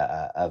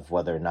idea of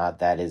whether or not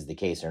that is the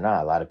case or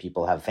not. A lot of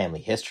people have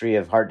family history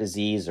of heart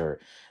disease or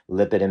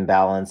lipid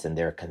imbalance, and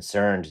they're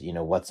concerned,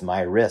 what's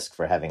my risk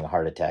for having a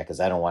heart attack?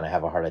 Because I don't want to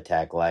have a heart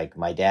attack like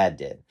my dad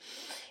did.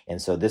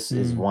 And so this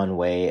is one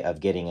way of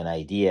getting an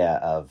idea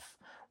of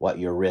what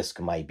your risk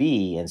might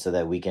be, and so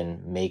that we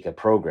can make a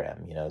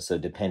program, so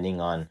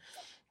depending on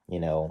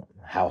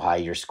how high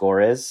your score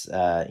is,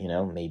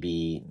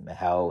 maybe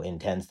how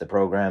intense the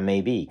program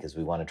may be, because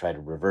we want to try to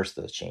reverse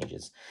those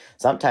changes.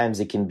 Sometimes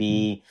it can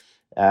be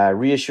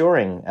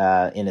reassuring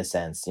in a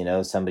sense.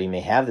 Somebody may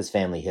have this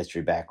family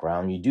history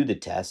background. You do the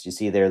test, you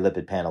see their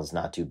lipid panel is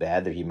not too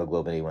bad, their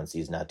hemoglobin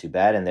A1C is not too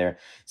bad, and their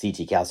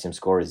CT calcium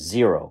score is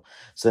 0.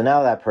 So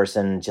now that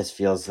person just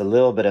feels a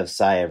little bit of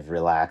sigh of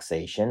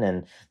relaxation,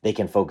 and they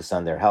can focus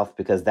on their health,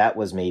 because that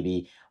was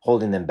maybe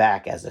holding them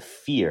back as a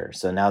fear.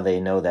 So now they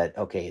know that,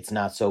 okay, it's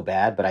not so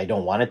bad, but I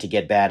don't want it to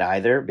get bad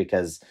either,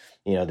 because,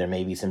 there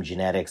may be some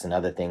genetics and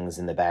other things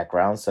in the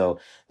background. So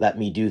let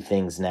me do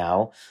things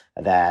now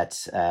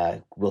that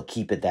will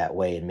keep it that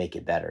way and make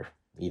it better,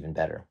 even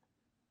better.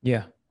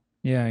 Yeah.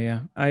 Yeah.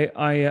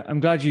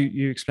 I'm glad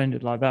you explained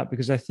it like that,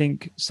 because I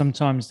think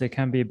sometimes there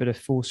can be a bit of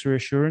false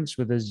reassurance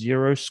with a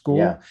 0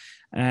 score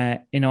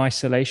in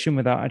isolation,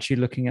 without actually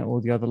looking at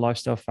all the other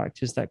lifestyle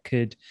factors that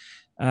could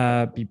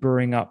be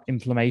brewing up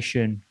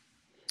inflammation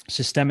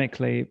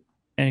systemically.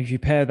 And if you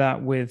pair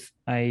that with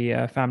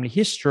a family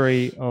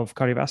history of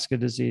cardiovascular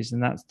disease,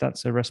 then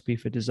that's a recipe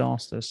for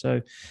disaster.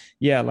 So,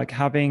 yeah, like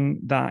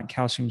having that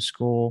calcium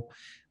score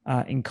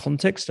in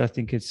context, I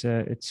think it's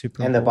super and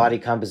important. the body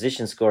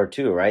composition score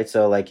too, right?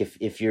 So like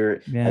if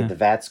you're like the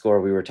VAT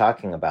score we were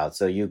talking about,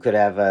 so you could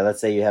have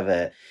let's say you have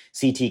a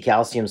CT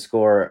calcium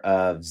score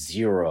of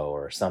 0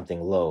 or something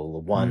low,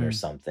 1 or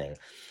something,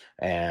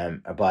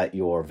 but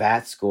your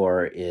VAT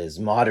score is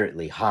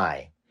moderately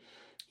high.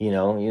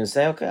 You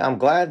say, okay, I'm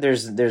glad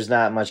there's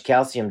not much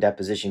calcium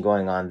deposition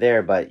going on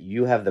there, but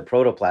you have the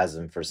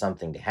protoplasm for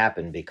something to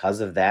happen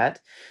because of that.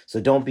 So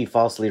don't be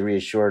falsely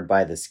reassured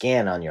by the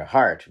scan on your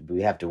heart.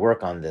 We have to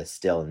work on this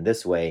still in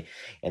this way.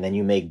 And then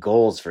you make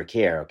goals for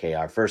care. Okay,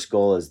 our first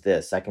goal is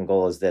this, second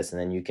goal is this.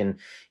 And then you can,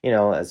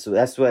 so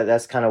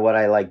that's kind of what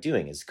I like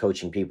doing, is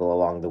coaching people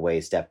along the way,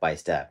 step by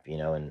step,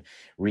 and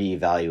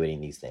reevaluating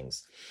these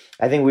things.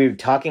 I think we were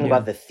talking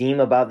about the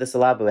theme about this a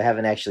lot, but we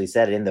haven't actually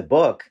said it in the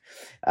book.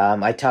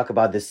 I talk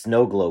about this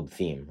snow globe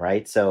theme,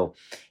 right? So,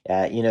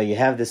 you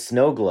have this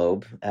snow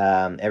globe.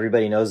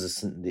 Everybody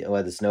knows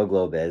what the snow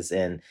globe is.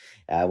 And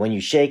when you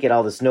shake it,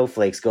 all the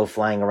snowflakes go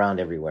flying around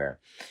everywhere.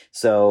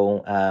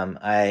 So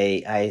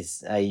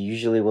I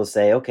usually will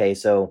say, okay,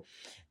 so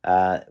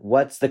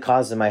what's the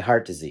cause of my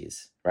heart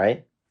disease,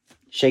 right?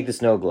 Shake the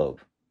snow globe.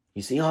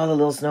 You see all the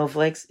little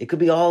snowflakes? It could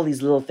be all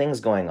these little things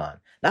going on,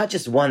 not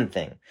just one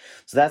thing.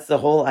 So that's the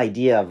whole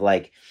idea of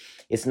like,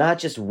 it's not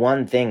just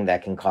one thing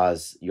that can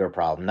cause your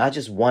problem, not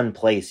just one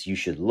place you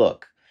should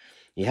look.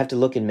 You have to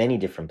look in many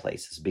different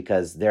places,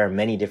 because there are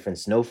many different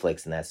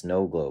snowflakes in that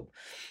snow globe.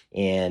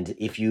 And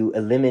if you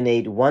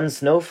eliminate one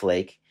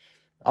snowflake,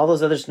 all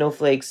those other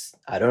snowflakes,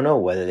 I don't know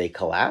whether they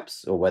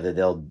collapse or whether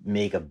they'll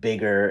make a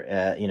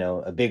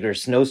bigger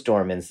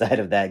snowstorm inside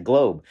of that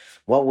globe.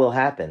 What will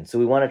happen? So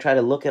we want to try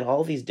to look at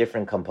all these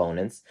different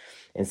components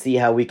and see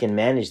how we can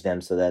manage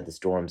them so that the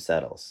storm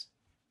settles.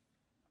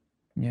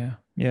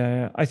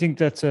 Yeah. I think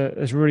that's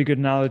a really good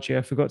analogy.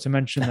 I forgot to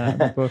mention that in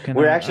the book. And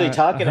We're actually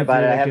talking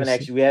about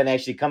it. We haven't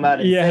actually come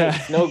out and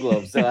say snow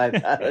globe. So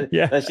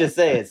let's just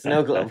say it's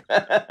snow globe.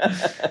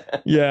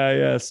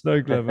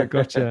 Snow globe. I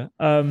gotcha.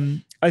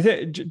 I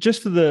think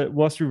just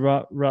whilst we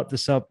wrap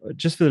this up,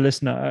 just for the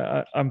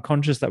listener, I'm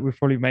conscious that we've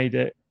probably made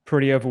it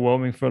pretty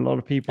overwhelming for a lot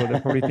of people.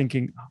 They're probably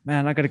thinking, oh,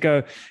 man, I got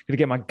to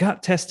get my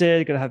gut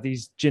tested. Got to have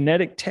these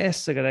genetic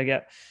tests. I got to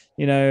get,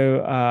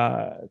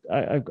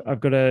 I've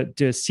got to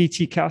do a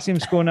CT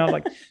calcium score now.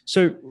 Like,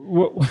 so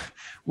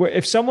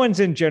if someone's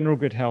in general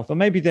good health, or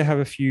maybe they have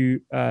a few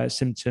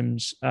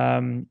symptoms,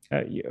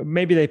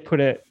 maybe they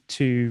put it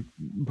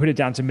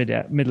down to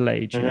middle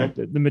age.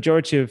 The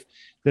majority of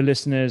the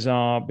listeners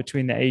are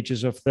between the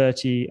ages of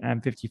 30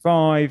 and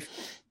 55,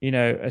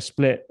 a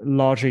split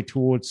largely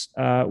towards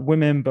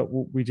women, but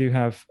we do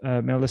have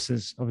male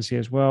listeners obviously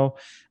as well.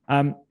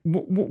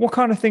 What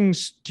kind of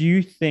things do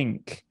you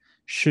think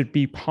should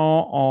be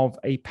part of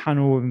a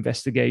panel of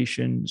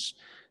investigations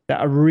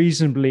that are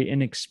reasonably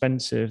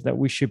inexpensive that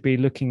we should be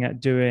looking at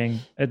doing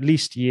at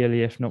least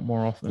yearly, if not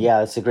more often? Yeah,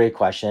 that's a great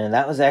question. And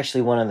that was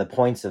actually one of the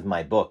points of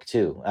my book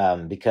too,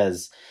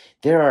 because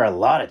there are a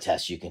lot of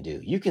tests you can do.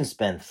 You can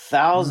spend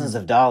thousands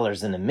of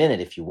dollars in a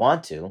minute if you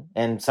want to,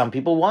 and some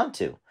people want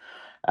to.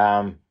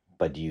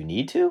 But do you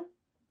need to?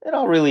 It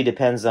all really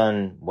depends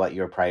on what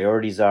your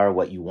priorities are,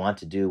 what you want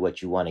to do,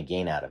 what you want to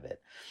gain out of it.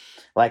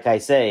 Like I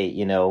say,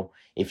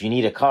 if you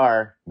need a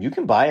car, you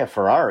can buy a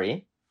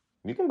Ferrari.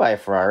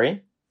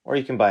 Or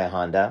you can buy a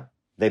Honda.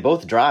 They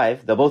both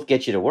drive. They'll both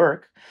get you to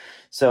work.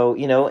 So,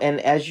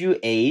 and as you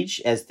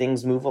age, as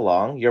things move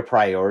along, your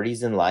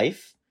priorities in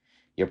life,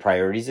 your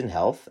priorities in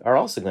health are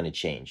also going to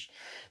change.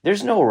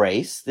 There's no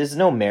race. There's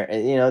no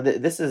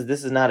this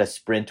is not a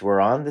sprint we're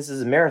on. This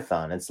is a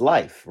marathon. It's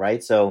life,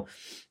 right? So,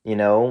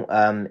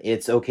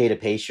 it's okay to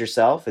pace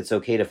yourself. It's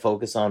okay to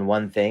focus on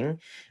one thing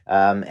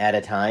at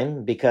a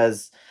time,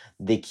 because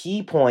the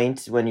key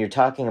point when you're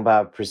talking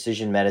about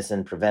precision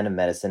medicine, preventive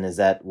medicine, is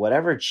that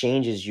whatever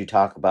changes you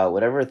talk about,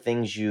 whatever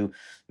things you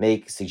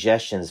make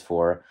suggestions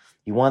for,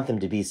 you want them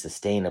to be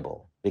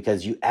sustainable,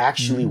 because you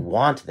actually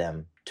want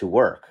them to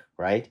work,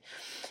 right?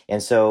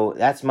 And so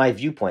that's my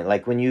viewpoint.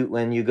 Like when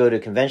you go to a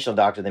conventional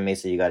doctor, they may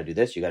say, you got to do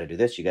this, you got to do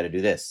this, you got to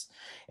do this.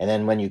 And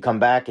then when you come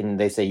back and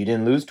they say, you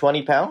didn't lose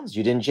 20 pounds,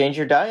 you didn't change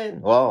your diet.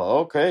 Well,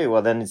 okay.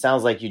 Well, then it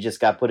sounds like you just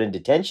got put in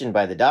detention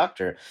by the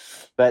doctor,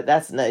 but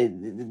that's not,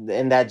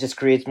 and that just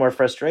creates more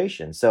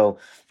frustration. So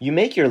you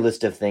make your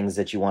list of things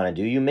that you want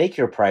to do, you make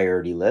your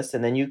priority list,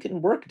 and then you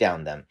can work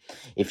down them.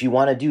 If you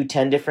want to do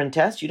 10 different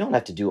tests, you don't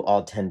have to do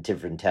all 10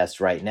 different tests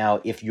right now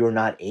if you're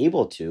not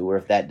able to, or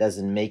if that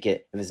doesn't make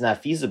it, if it's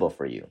not feasible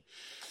for you.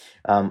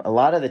 A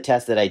lot of the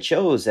tests that I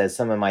chose as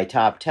some of my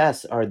top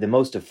tests are the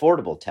most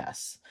affordable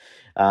tests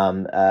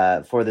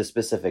for the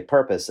specific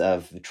purpose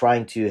of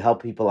trying to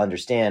help people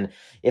understand,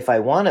 if I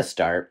want to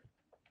start,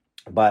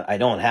 but I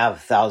don't have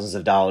thousands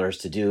of dollars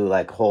to do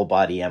like whole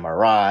body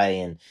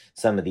MRI and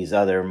some of these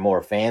other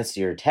more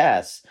fancier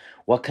tests,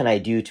 what can I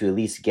do to at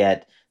least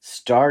get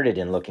started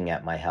in looking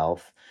at my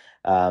health?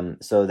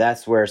 So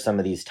that's where some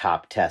of these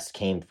top tests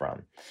came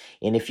from.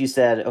 And if you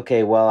said,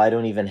 okay, well, I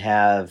don't even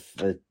have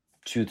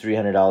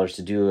 $200-300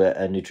 to do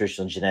a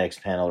nutritional genetics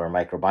panel or a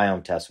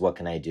microbiome test, what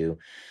can I do?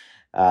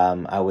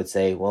 I would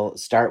say, well,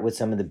 start with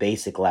some of the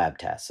basic lab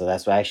tests. So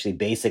that's why actually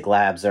basic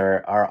labs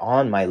are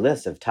on my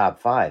list of top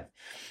 5.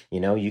 You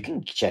know, you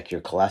can check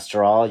your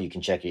cholesterol, you can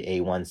check your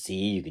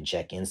A1C, you can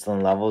check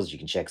insulin levels, you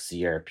can check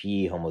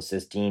CRP,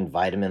 homocysteine,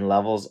 vitamin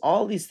levels,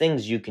 all these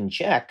things you can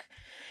check.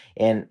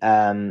 And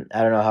I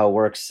don't know how it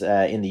works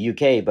in the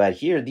UK, but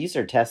here, these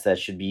are tests that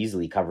should be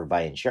easily covered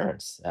by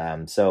insurance.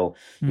 So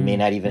you may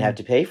not even have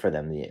to pay for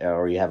them,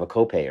 or you have a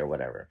copay or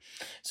whatever.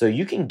 So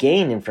you can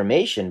gain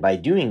information by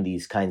doing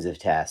these kinds of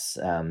tests,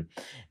 on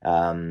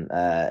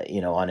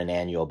an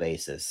annual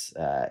basis,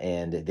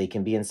 and they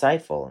can be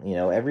insightful. You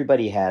know,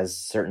 everybody has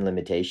certain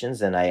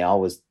limitations, and I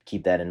always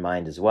keep that in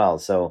mind as well.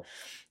 So,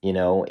 you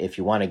know, if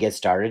you want to get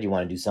started, you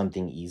want to do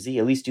something easy,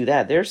 at least do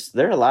that.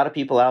 There are a lot of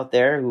people out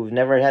there who've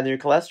never had their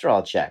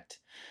cholesterol checked,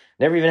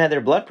 never even had their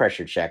blood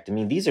pressure checked. I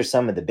mean, these are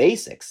some of the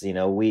basics. You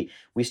know, we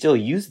still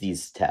use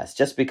these tests.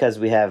 Just because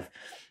we have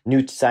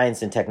new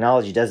science and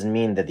technology doesn't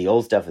mean that the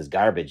old stuff is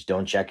garbage.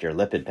 Don't check your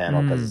lipid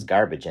panel because it's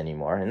garbage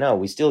anymore. And no,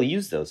 we still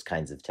use those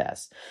kinds of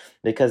tests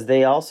because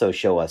they also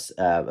show us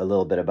a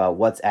little bit about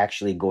what's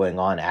actually going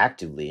on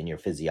actively in your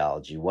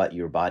physiology, what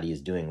your body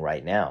is doing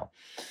right now.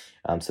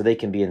 So they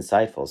can be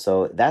insightful.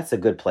 So that's a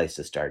good place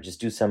to start. Just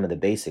do some of the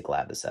basic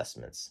lab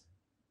assessments.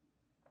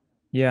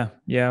 Yeah.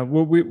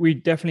 Well, we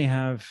definitely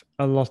have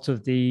a lot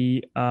of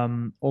the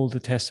all the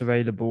tests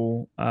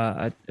available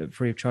at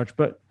free of charge.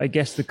 But I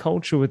guess the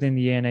culture within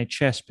the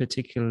NHS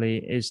particularly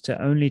is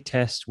to only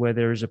test where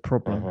there is a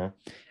problem.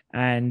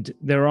 And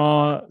there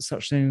are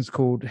such things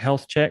called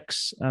health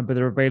checks, but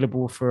they're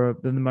available for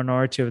the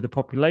minority of the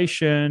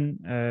population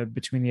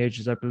between the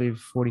ages, I believe,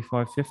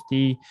 45,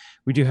 50.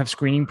 We do have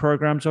screening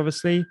programs,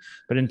 obviously.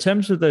 But in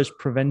terms of those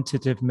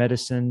preventative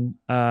medicine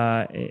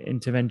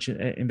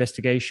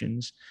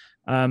investigations,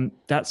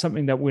 that's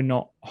something that we're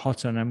not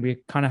hot on. And we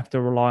kind of have to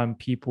rely on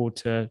people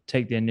to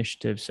take the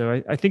initiative.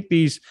 So I think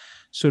these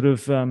sort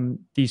of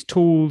these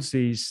tools,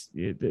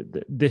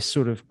 this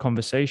sort of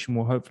conversation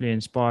will hopefully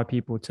inspire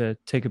people to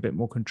take a bit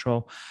more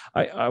control.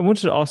 I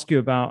wanted to ask you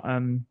about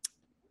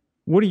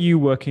what are you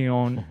working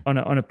on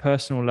a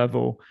personal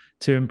level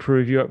to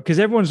improve your, because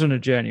everyone's on a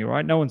journey,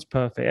 right? No one's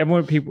perfect.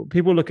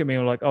 People look at me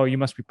and are like, oh, you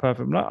must be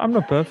perfect. I'm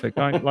not perfect.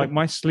 Like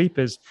my sleep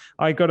is,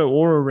 I got an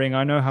Aura ring.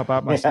 I know how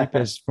bad my sleep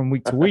is from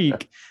week to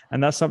week.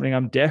 And that's something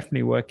I'm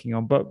definitely working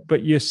on.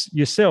 But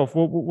yourself,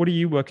 what are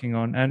you working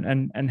on?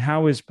 And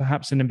how is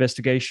perhaps an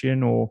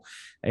investigation or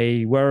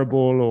a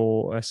wearable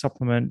or a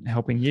supplement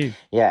helping you?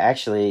 Yeah,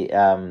 actually,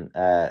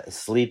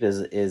 sleep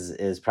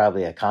is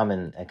probably a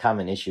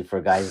common issue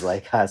for guys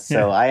like us.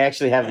 So I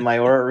actually have my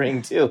Aura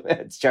ring too.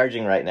 It's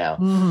charging right now.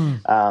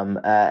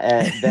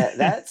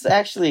 That's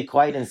actually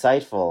quite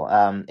insightful.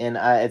 And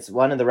it's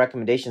one of the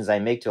recommendations I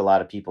make to a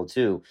lot of people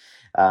too.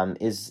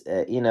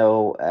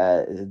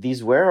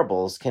 These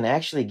wearables can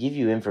actually give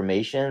you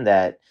information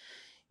that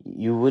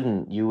you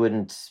wouldn't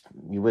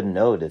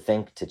know to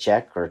think, to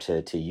check, or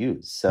to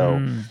use. So,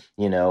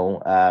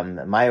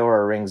 my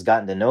Aura ring's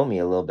gotten to know me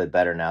a little bit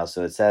better now.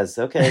 So it says,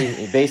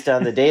 okay, based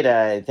on the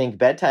data, I think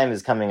bedtime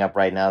is coming up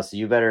right now. So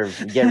you better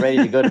get ready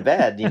to go to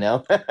bed,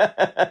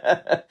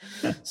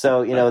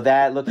 So,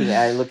 I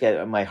look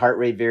at my heart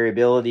rate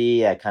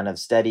variability. I kind of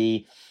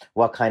study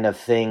what kind of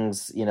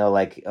things,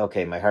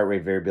 okay, my heart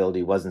rate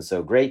variability wasn't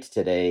so great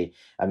today.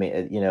 I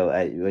mean,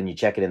 when you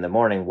check it in the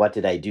morning, what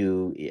did I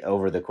do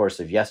over the course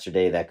of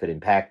yesterday that could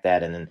impact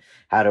that? And then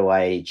how do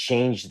I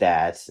change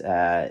that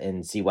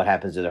and see what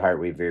happens to the heart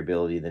rate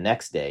variability the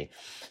next day?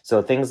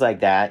 So things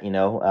like that,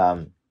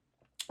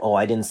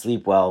 I didn't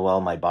sleep well.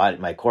 Well,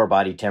 my core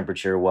body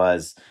temperature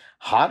was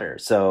hotter.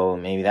 So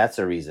maybe that's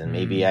a reason.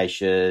 Maybe I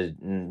should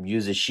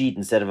use a sheet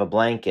instead of a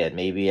blanket.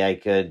 Maybe I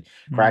could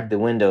crack the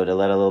window to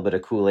let a little bit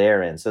of cool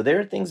air in. So there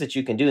are things that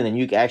you can do, and then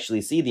you can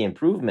actually see the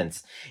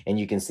improvements, and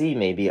you can see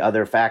maybe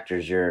other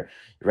factors. Your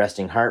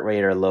resting heart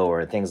rate are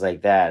lower, things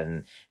like that.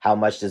 And how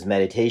much does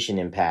meditation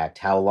impact?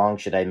 How long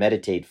should I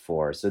meditate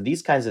for? So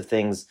these kinds of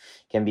things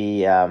can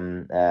be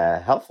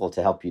helpful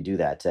to help you do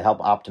that, to help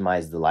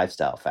optimize the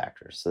lifestyle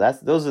factors. So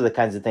those are the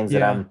kinds of things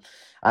that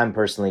I'm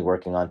personally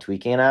working on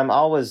tweaking. And I'm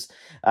always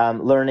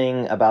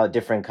learning about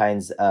different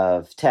kinds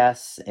of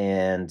tests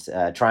and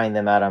trying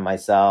them out on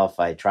myself.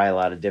 I try a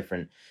lot of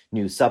different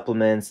new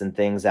supplements and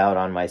things out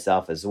on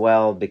myself as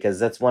well, because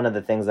that's one of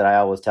the things that I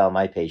always tell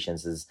my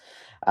patients is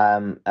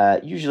I'm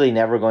usually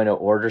never going to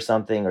order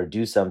something or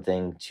do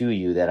something to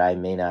you that I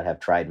may not have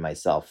tried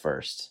myself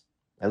first.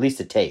 At least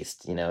a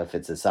taste, if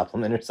it's a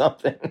supplement or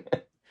something.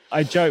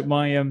 I joke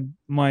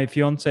my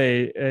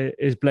fiance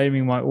is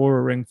blaming my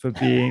Aura ring for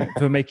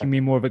making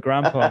me more of a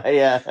grandpa.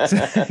 Yeah.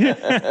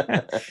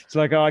 It's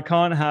like, I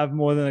can't have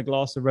more than a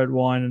glass of red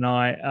wine a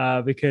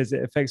night because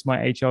it affects my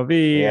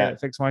HRV, it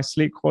affects my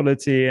sleep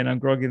quality, and I'm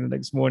groggy the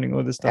next morning,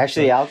 all this stuff.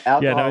 Actually,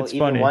 alcohol, it's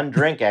even funny. one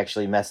drink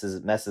actually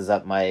messes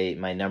up my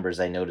numbers.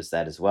 I noticed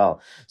that as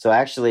well. So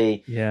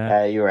actually,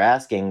 you were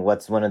asking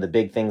what's one of the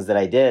big things that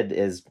I did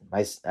is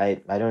I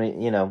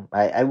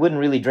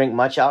wouldn't really drink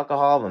much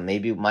alcohol, but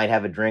maybe might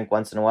have a drink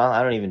once in a while.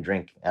 I don't even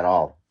drink at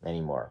all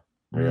anymore,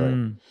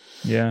 really.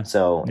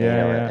 So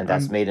and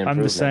that's made an improvement.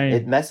 I'm the same.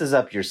 It messes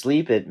up your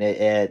sleep. It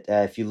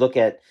if you look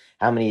at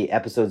how many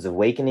episodes of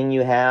wakening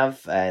you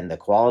have and the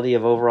quality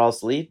of overall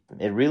sleep,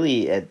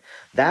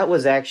 that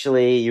was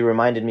actually, you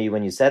reminded me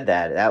when you said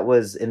that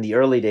was in the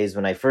early days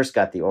when I first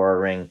got the Aura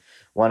ring,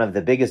 one of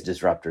the biggest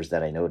disruptors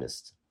that I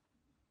noticed.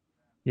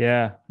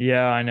 Yeah,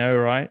 I know,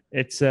 right?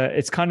 It's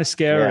kind of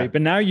scary,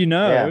 but now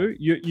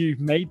you've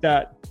made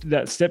that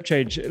step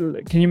change.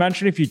 Can you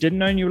imagine if you didn't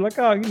know and you were like,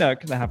 can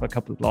I have a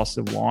couple of glasses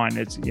of wine?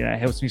 It's it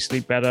helps me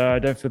sleep better. I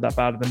don't feel that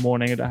bad in the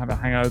morning. I don't have a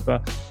hangover.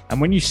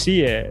 And when you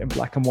see it in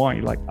black and white,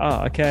 you're like,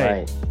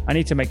 okay, I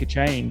need to make a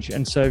change.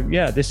 And so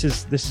this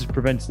is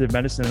preventative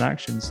medicine in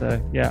action.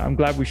 So I'm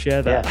glad we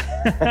share that.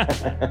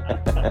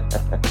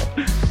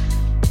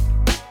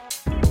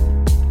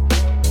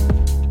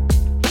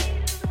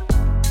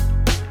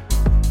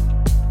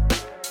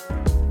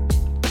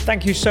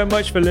 Thank you so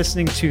much for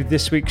listening to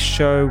this week's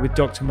show with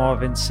Dr.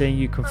 Marvin Singh.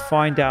 You can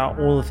find out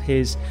all of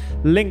his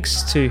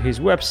links to his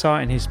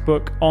website and his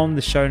book on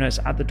the show notes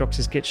at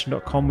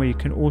thedoctorskitchen.com, where you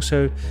can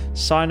also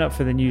sign up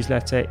for the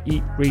newsletter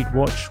Eat, Read,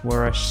 Watch,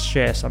 where I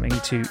share something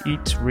to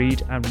eat,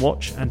 read, and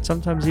watch, and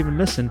sometimes even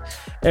listen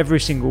every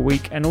single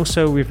week. And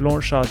also we've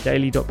launched our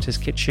Daily Doctor's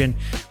Kitchen,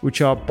 which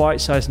are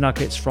bite-sized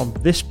nuggets from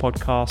this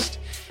podcast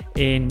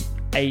in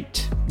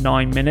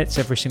 8-9 minutes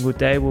every single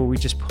day, where we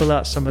just pull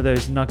out some of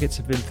those nuggets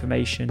of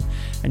information,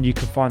 and you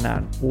can find that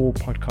on all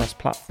podcast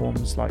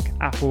platforms like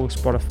Apple,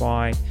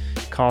 Spotify,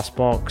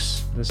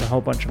 Castbox. There's a whole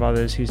bunch of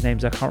others whose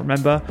names I can't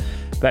remember,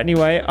 but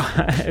anyway,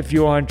 if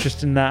you are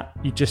interested in that,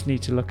 you just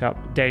need to look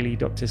up Daily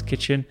Doctor's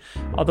Kitchen.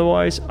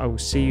 Otherwise, I will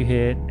see you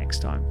here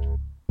next time.